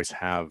 and I always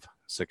have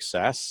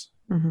success.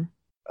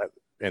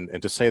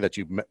 And to say that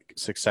you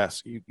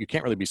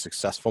can't really be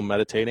successful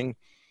meditating.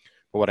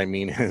 But what I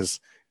mean is,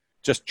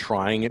 just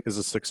trying it is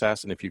a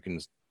success. And if you can,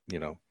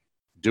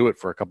 do it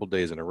for a couple of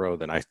days in a row,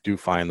 then I do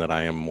find that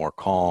I am more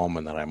calm,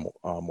 and that I'm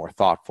more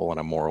thoughtful, and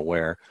I'm more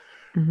aware.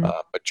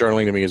 But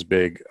journaling to me is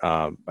big.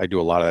 I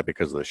do a lot of that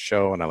because of the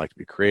show, and I like to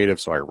be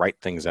creative. So I write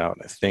things out,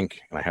 and I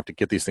think, and I have to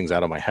get these things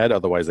out of my head.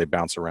 Otherwise they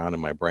bounce around in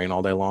my brain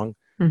all day long.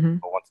 Mm-hmm.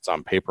 But once it's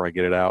on paper, I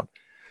get it out.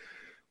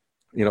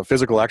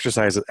 Physical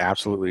exercise is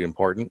absolutely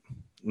important,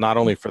 not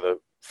only for the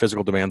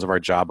physical demands of our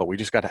job, but we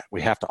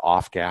have to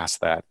off gas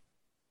that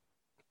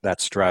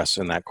stress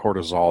and that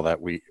cortisol that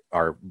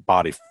our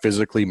body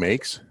physically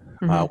makes.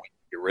 Mm-hmm. We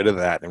get rid of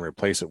that and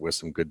replace it with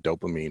some good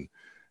dopamine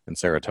and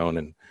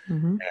serotonin.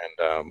 Mm-hmm.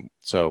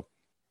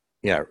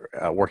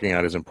 And working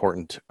out is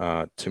important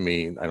to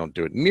me. I don't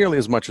do it nearly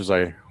as much as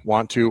I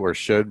want to or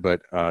should,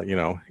 but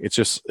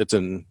it's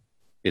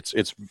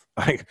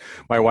like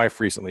my wife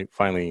recently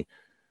finally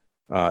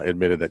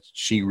admitted that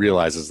she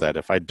realizes that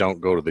if I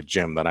don't go to the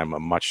gym, that I'm a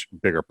much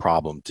bigger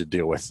problem to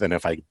deal with than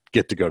if I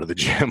get to go to the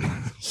gym.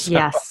 So,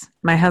 Yes.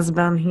 My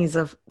husband, he's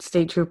a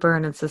state trooper,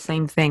 and it's the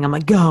same thing. I'm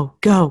like, go,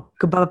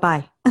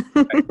 bye.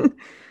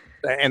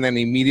 and then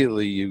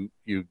immediately you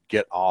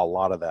get a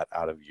lot of that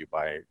out of you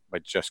by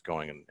just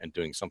going and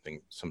doing some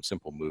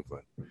simple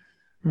movement.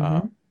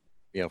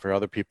 Mm-hmm. For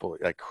other people,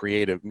 like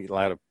creative, a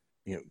lot of,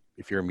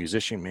 if you're a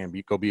musician, man,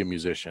 go be a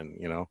musician,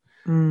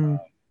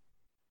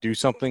 do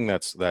something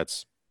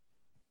that's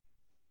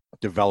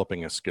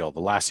developing a skill. The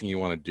last thing you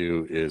want to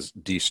do is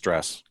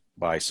de-stress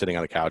by sitting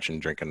on the couch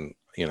and drinking,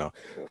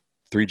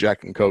 3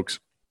 Jack and Cokes,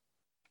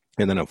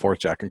 and then a 4th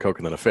Jack and Coke,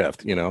 and then a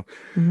 5th,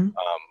 Mm-hmm.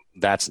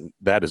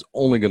 That is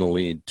only going to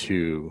lead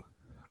to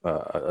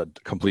a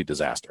complete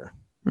disaster.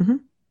 Mm-hmm.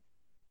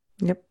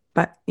 Yep.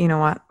 But you know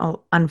what?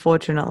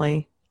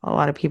 Unfortunately, a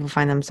lot of people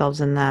find themselves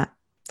in that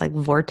like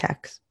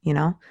vortex,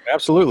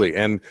 Absolutely.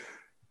 And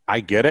I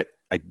get it.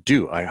 I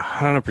do. I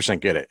 100%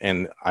 get it.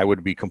 And I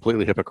would be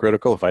completely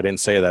hypocritical if I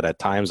didn't say that at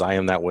times I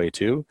am that way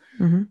too.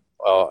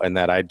 Mm-hmm. And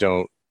that I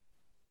don't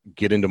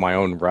get into my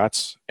own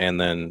ruts and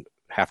then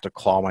have to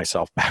claw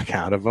myself back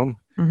out of them.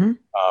 Mm-hmm.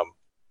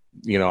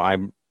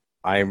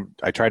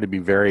 I try to be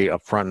very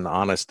upfront and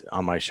honest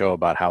on my show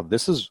about how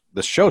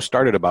the show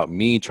started about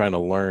me trying to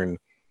learn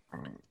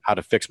how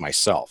to fix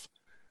myself.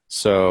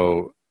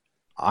 So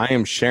I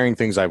am sharing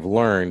things I've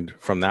learned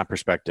from that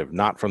perspective,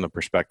 not from the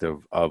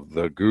perspective of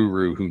the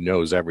guru who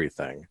knows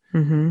everything.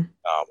 Mm-hmm.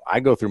 I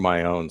go through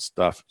my own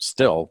stuff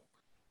still,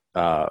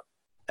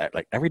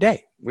 like every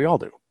day. We all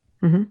do.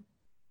 Mm-hmm.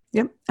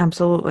 Yep,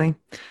 absolutely.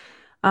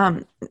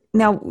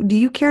 Now, do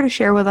you care to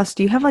share with us?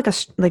 Do you have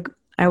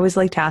I always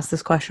like to ask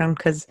this question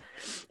because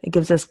it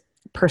gives us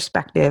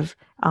perspective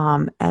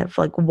of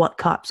like what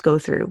cops go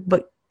through.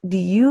 But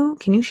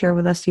can you share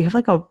with us? Do you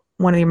have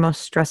one of your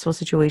most stressful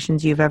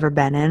situations you've ever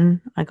been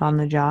in, like on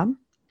the job?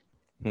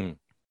 I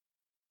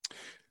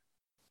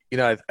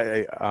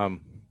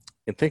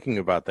in thinking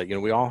about that,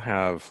 we all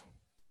have,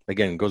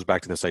 again, it goes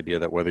back to this idea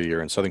that whether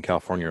you're in Southern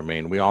California or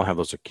Maine, we all have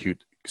those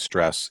acute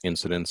stress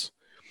incidents,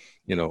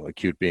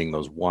 acute being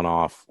those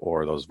one-off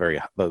or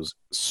those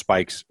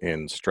spikes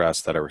in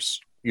stress that are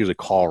usually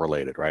call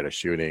related, right? A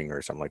shooting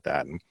or something like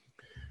that. And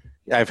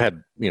I've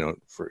had,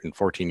 in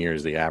 14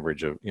 years, the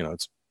average of,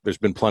 there's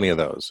been plenty of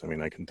those. I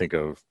mean, I can think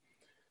of,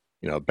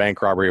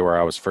 bank robbery where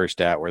I was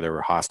first at, where there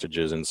were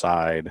hostages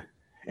inside,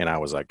 and I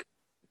was like,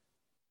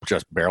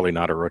 just barely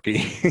not a rookie.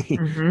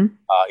 Mm-hmm.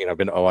 I've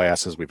been to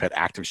OISs. We've had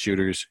active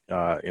shooters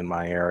in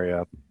my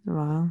area.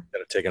 Wow. That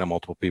have taken on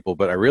multiple people.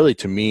 But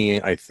to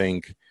me, I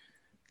think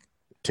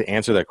to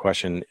answer that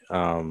question,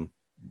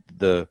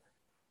 the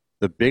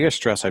biggest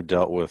stress I've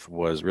dealt with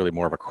was really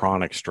more of a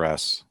chronic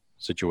stress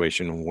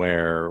situation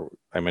where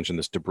I mentioned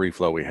this debris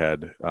flow we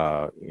had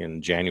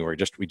in January.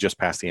 We just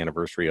passed the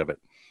anniversary of it,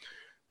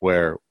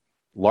 where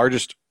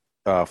largest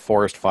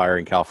forest fire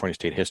in California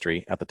state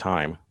history at the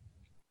time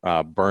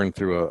burned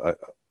through a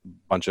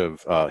bunch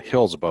of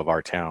hills above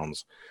our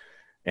towns.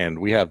 And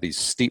we have these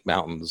steep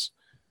mountains,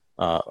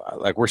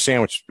 like we're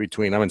sandwiched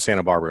between, I'm in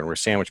Santa Barbara, and we're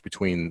sandwiched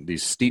between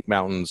these steep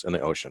mountains and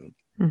the ocean.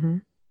 Mm-hmm.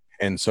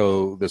 And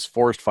so this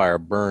forest fire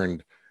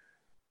burned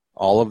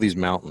all of these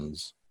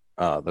mountains,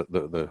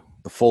 the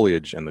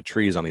foliage and the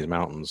trees on these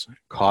mountains,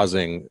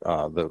 causing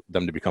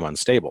them to become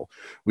unstable.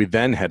 We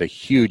then had a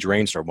huge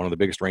rainstorm, one of the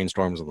biggest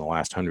rainstorms in the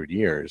last 100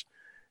 years,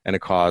 and it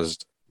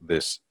caused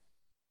this,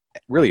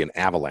 really an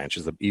avalanche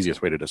is the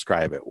easiest way to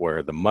describe it,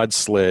 where the mud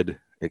slid,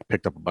 it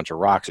picked up a bunch of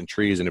rocks and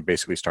trees, and it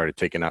basically started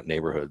taking out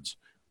neighborhoods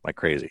like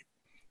crazy.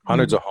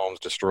 Hundreds of homes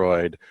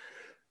destroyed,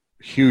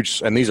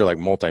 huge, and these are like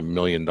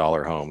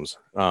multi-million-dollar homes,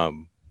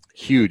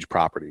 huge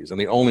properties. And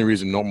the only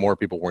reason no more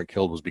people weren't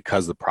killed was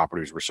because the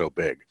properties were so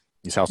big.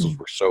 These houses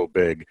were so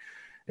big.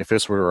 If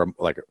this were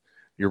like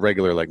your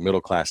regular, like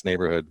middle-class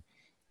neighborhood,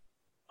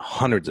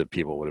 hundreds of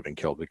people would have been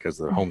killed because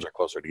the homes are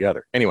closer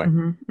together. Anyway,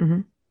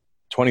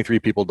 23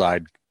 people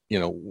died.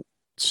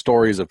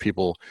 Stories of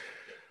people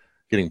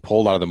getting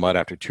pulled out of the mud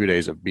after 2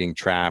 days of being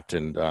trapped.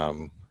 And,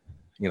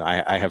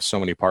 I have so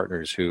many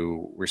partners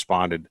who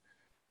responded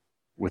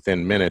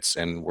within minutes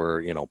and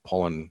were,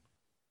 pulling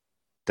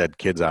dead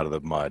kids out of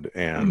the mud,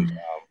 and,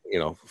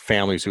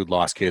 families who'd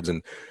lost kids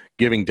and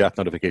giving death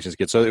notifications to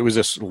kids. So it was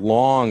this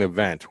long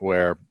event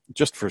where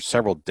just for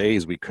several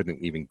days, we couldn't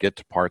even get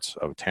to parts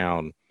of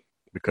town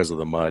because of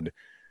the mud.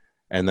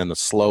 And then the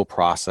slow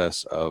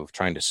process of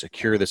trying to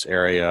secure this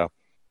area,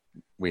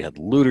 we had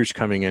looters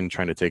coming in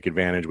trying to take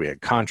advantage. We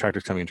had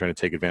contractors coming in trying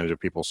to take advantage of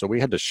people. So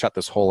we had to shut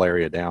this whole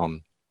area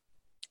down.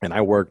 And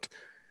I worked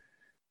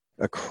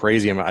a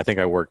crazy amount. I think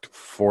I worked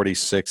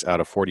 46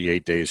 out of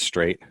 48 days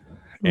straight.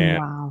 And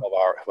Wow.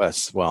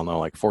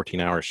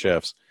 14-hour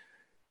shifts.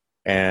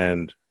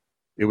 And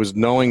it was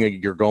knowing that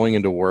you're going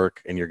into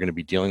work and you're going to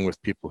be dealing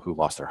with people who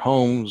lost their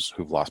homes,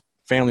 who've lost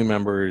family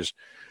members.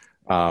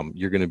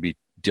 You're going to be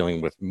dealing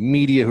with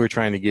media who are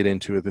trying to get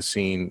into the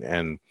scene,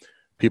 and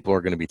people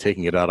are going to be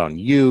taking it out on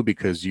you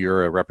because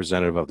you're a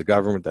representative of the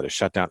government that is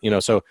shut down.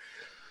 So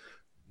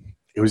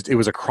it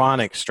was a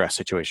chronic stress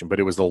situation, but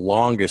it was the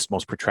longest,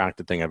 most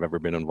protracted thing I've ever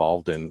been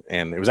involved in.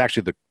 And it was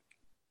actually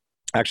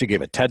I actually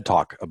gave a TED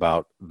talk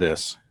about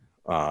this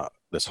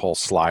whole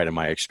slide and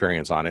my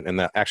experience on it.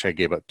 And I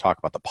gave a talk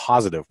about the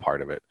positive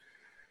part of it,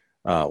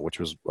 which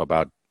was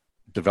about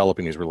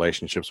developing these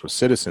relationships with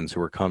citizens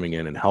who were coming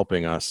in and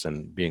helping us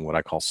and being what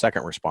I call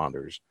second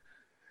responders.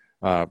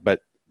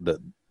 But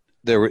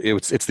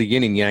it's the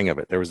yin and yang of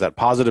it. There was that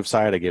positive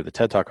side I gave the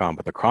TED talk on,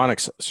 but the chronic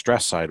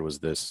stress side was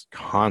this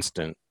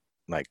constant,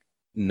 like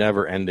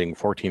never ending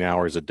 14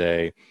 hours a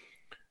day,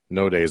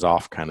 no days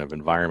off kind of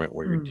environment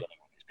where you're dealing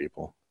with these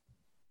people.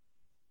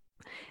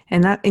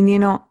 And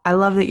I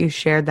love that you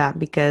shared that,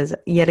 because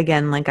yet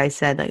again, like I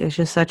said, like it's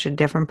just such a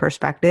different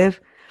perspective.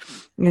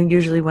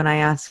 Usually when I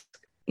ask,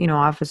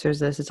 officers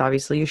this, it's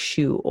obviously a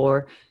shoot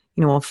or,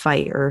 a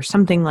fight or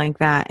something like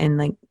that. And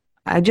like,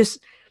 I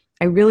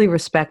really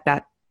respect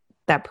that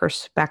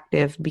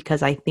perspective,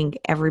 because I think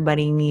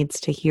everybody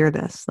needs to hear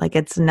this. Like,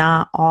 it's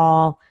not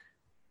all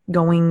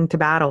going to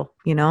battle,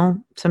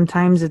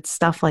 sometimes it's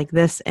stuff like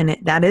this. And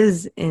that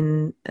is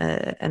in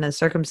a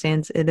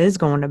circumstance, it is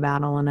going to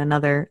battle in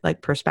another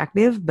like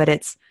perspective, but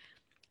it's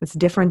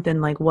different than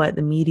like what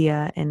the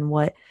media and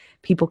what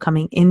people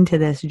coming into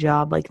this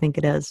job like think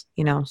it is,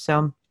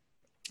 so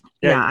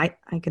yeah,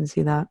 I can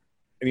see that.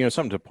 And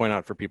something to point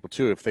out for people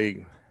too,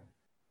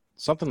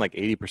 something like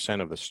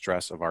 80% of the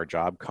stress of our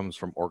job comes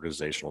from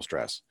organizational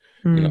stress,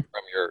 from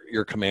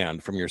your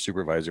command, from your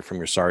supervisor, from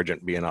your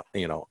sergeant being,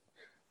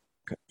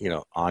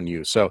 on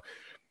you. So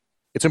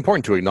it's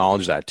important to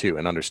acknowledge that too,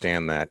 and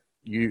understand that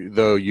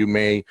though you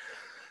may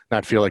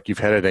not feel like you've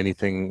had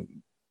anything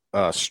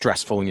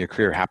stressful in your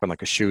career happen,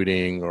 like a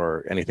shooting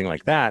or anything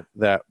like that,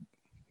 that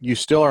you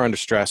still are under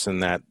stress,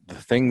 and that the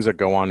things that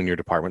go on in your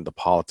department, the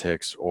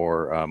politics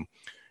or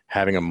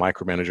having a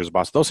micromanager as a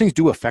boss, those things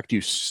do affect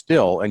you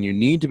still, and you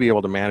need to be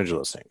able to manage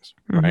those things,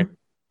 right?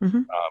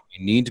 Mm-hmm.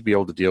 You need to be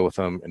able to deal with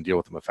them and deal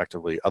with them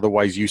effectively.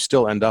 Otherwise, you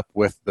still end up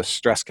with the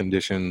stress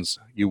conditions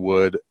you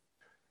would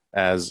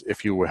as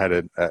if you had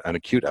an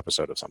acute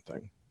episode of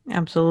something.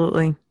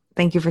 Absolutely.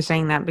 Thank you for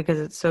saying that,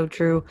 because it's so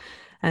true.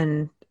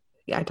 And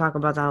I talk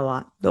about that a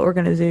lot. The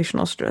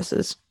organizational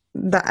stresses.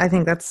 I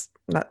think that's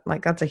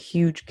a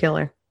huge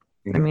killer.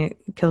 Mm-hmm. I mean,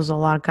 it kills a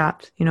lot of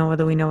cops,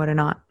 whether we know it or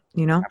not,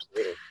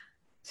 Absolutely.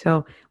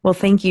 So, well,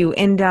 thank you.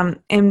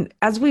 And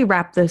as we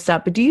wrap this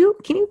up, can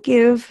you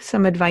give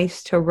some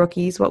advice to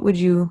rookies? What would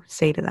you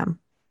say to them?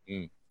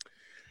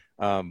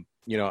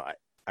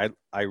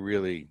 I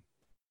really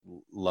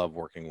love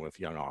working with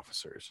young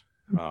officers.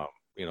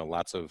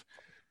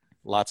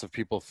 Lots of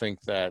people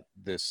think that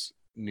this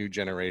new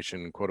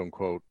generation, quote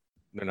unquote,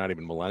 they're not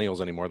even millennials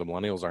anymore. The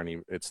millennials aren't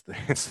even, it's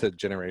the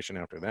generation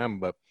after them.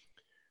 But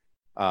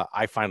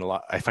I find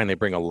they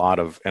bring a lot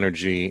of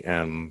energy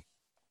and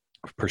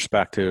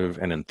perspective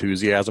and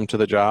enthusiasm to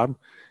the job.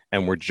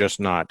 And we're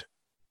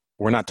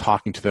not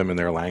talking to them in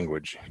their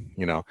language.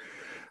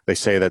 They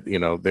say that,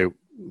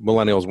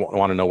 millennials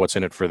want to know what's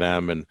in it for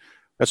them. And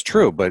that's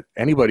true. But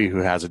anybody who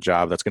has a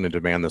job that's going to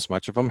demand this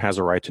much of them has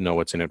a right to know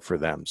what's in it for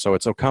them. So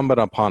it's incumbent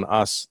upon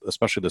us,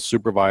 especially the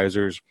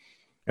supervisors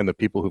and the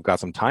people who've got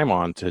some time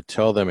on, to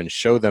tell them and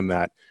show them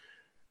that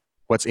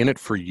what's in it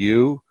for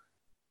you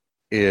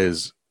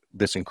is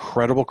this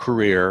incredible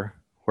career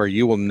where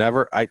you will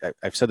never,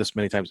 I've said this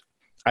many times,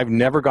 I've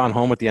never gone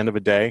home at the end of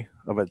a day,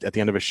 at the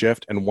end of a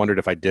shift, and wondered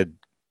if I did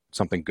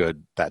something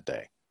good that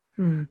day.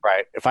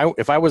 Right?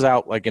 If I was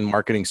out like in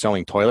marketing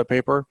selling toilet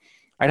paper,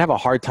 I'd have a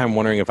hard time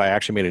wondering if I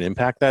actually made an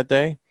impact that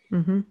day.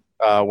 Mm-hmm.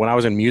 When I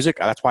was in music,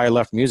 that's why I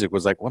left music,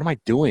 was like, what am I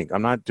doing?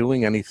 I'm not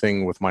doing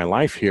anything with my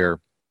life here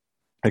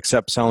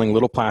except selling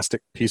little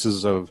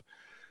pieces of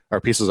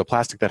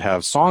plastic that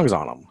have songs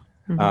on them.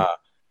 Mm-hmm.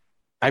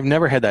 I've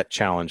never had that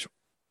challenge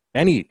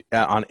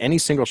on any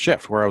single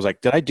shift where I was like,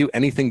 did I do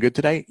anything good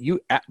today?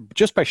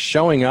 Just by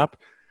showing up,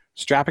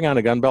 strapping on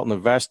a gun belt and a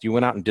vest, you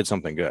went out and did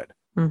something good.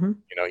 Mm-hmm.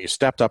 You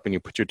stepped up and you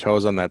put your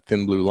toes on that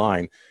thin blue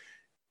line.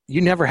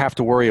 You never have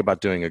to worry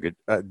about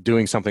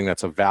doing something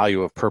that's of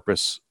value, of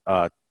purpose,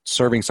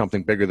 serving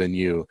something bigger than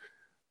you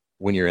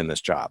when you're in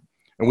this job.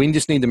 And we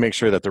just need to make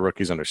sure that the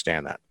rookies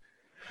understand that.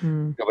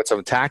 But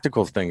some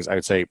tactical things, I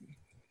would say,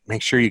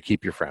 make sure you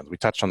keep your friends. We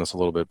touched on this a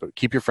little bit, but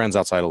keep your friends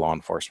outside of law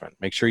enforcement.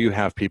 Make sure you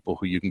have people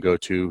who you can go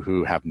to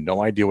who have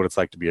no idea what it's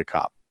like to be a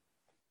cop.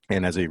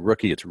 And as a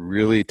rookie, it's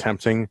really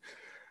tempting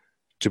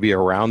to be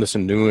around this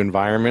new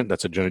environment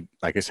that's,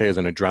 like I say, is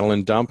an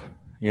adrenaline dump,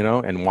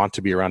 and want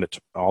to be around it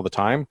all the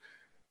time.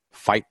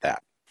 Fight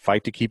that.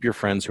 Fight to keep your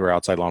friends who are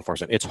outside law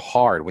enforcement. It's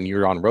hard when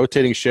you're on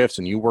rotating shifts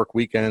and you work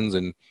weekends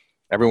and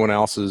everyone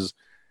else is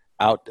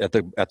out at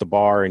the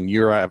bar and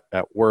you're at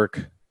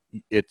work.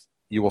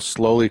 You will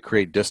slowly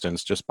create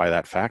distance just by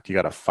that fact. You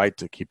got to fight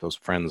to keep those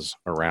friends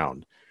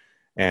around,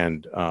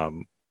 and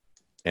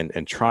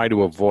try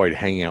to avoid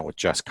hanging out with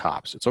just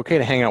cops. It's okay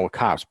to hang out with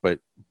cops, but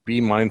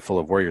be mindful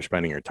of where you're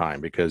spending your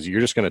time, because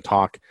you're just going to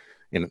talk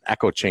in an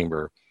echo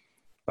chamber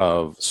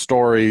of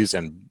stories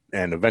and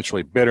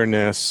eventually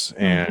bitterness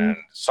and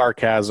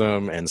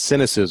sarcasm and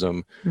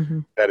cynicism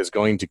that is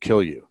going to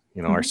kill you.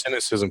 You know, our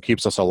cynicism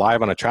keeps us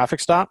alive on a traffic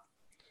stop.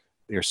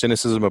 Your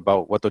cynicism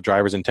about what the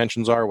driver's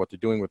intentions are, what they're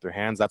doing with their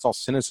hands, that's all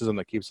cynicism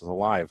that keeps us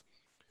alive.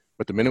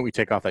 But the minute we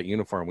take off that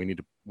uniform, we need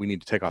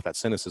to take off that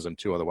cynicism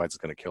too, otherwise it's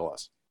going to kill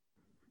us.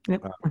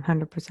 Yep,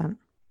 100%.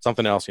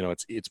 Something else, you know,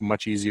 it's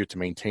much easier to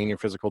maintain your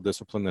physical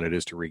discipline than it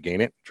is to regain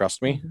it.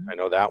 Trust me, I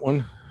know that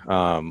one.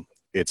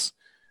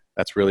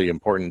 That's really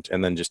important.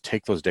 And then just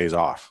take those days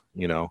off.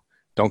 You know,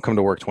 don't come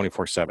to work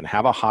 24/7.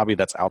 Have a hobby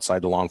that's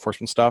outside the law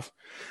enforcement stuff.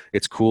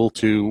 It's cool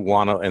to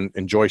want to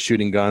enjoy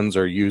shooting guns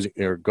or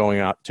going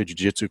out to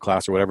jiu-jitsu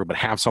class or whatever, but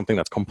have something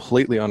that's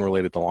completely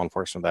unrelated to law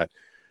enforcement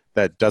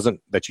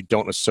that you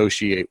don't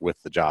associate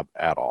with the job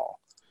at all.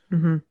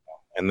 And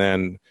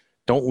then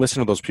don't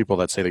listen to those people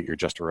that say that you're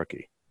just a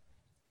rookie.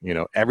 You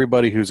know,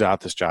 everybody who's out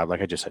this job,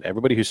 like I just said,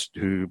 everybody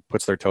who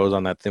puts their toes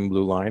on that thin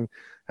blue line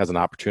has an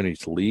opportunity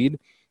to lead.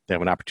 They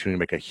have an opportunity to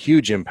make a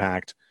huge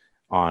impact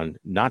on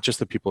not just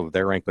the people of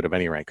their rank, but of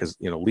any rank. Because,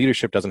 you know,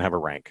 leadership doesn't have a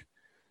rank.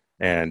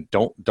 And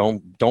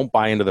don't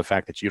buy into the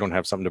fact that you don't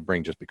have something to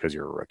bring just because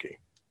you're a rookie.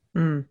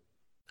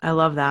 I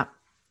love that.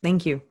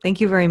 Thank you. Thank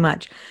you very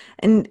much.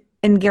 And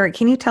Garrett,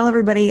 can you tell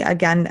everybody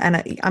again, and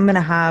I'm going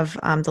to have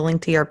the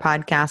link to your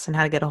podcast and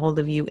how to get a hold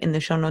of you in the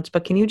show notes,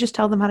 but can you just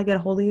tell them how to get a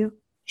hold of you?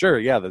 Sure.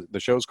 Yeah. The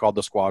show's called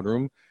The Squad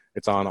Room.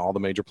 It's on all the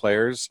major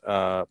players,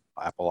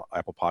 Apple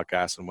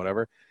Podcasts and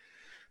whatever.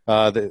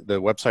 The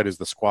website is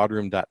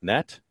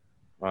thesquadroom.net.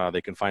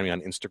 They can find me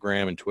on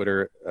Instagram and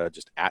Twitter,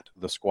 just at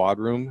The Squad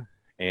Room.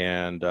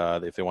 And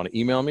if they want to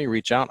email me,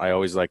 reach out. I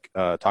always like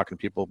talking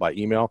to people by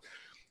email.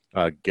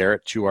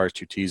 Garrett, 2 R's,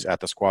 2 T's,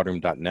 at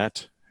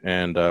thesquadroom.net.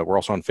 And we're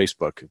also on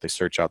Facebook. If they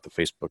search out the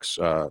Facebook's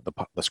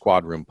the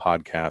Squad Room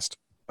podcast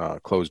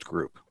closed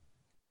group.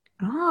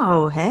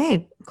 Oh,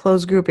 hey,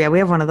 closed group. Yeah, we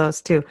have one of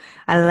those too.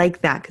 I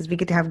like that because we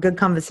get to have good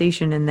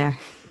conversation in there.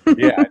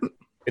 Yeah,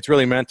 it's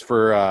really meant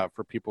for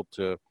people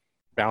to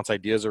bounce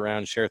ideas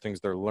around, share things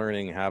they're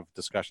learning, have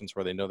discussions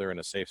where they know they're in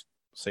a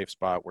safe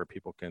spot where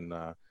people can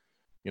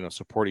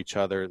support each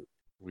other.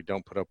 We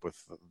don't put up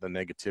with the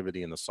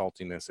negativity and the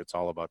saltiness. It's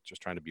all about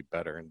just trying to be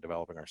better and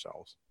developing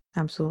ourselves.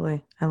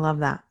 Absolutely. I love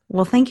that.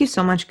 Well, thank you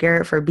so much,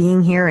 Garrett, for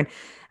being here.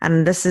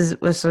 And this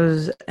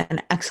was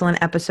an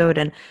excellent episode.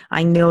 And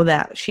I know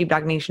that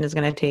Sheepdog Nation is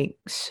going to take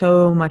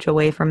so much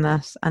away from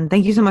this. And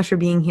thank you so much for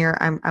being here.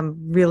 I'm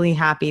really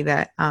happy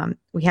that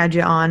we had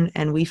you on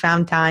and we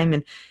found time,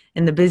 and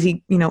in the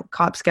busy,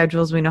 cop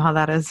schedules, we know how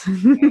that is.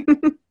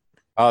 It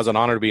was an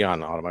honor to be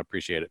on, Autumn. I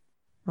appreciate it.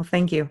 Well,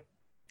 thank you.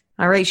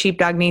 All right,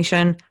 Sheepdog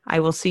Nation,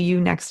 I will see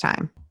you next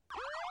time.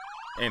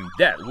 And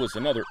that was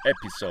another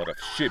episode of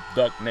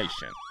Sheepdog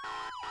Nation.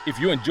 If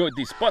you enjoyed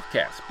this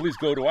podcast, please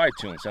go to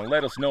iTunes and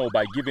let us know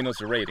by giving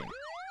us a rating.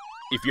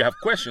 If you have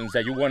questions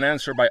that you want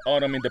answered by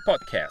Autumn in the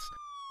podcast,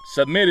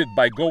 submit it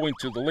by going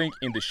to the link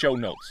in the show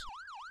notes.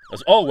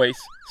 As always,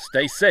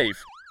 stay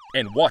safe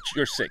and watch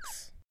your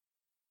six.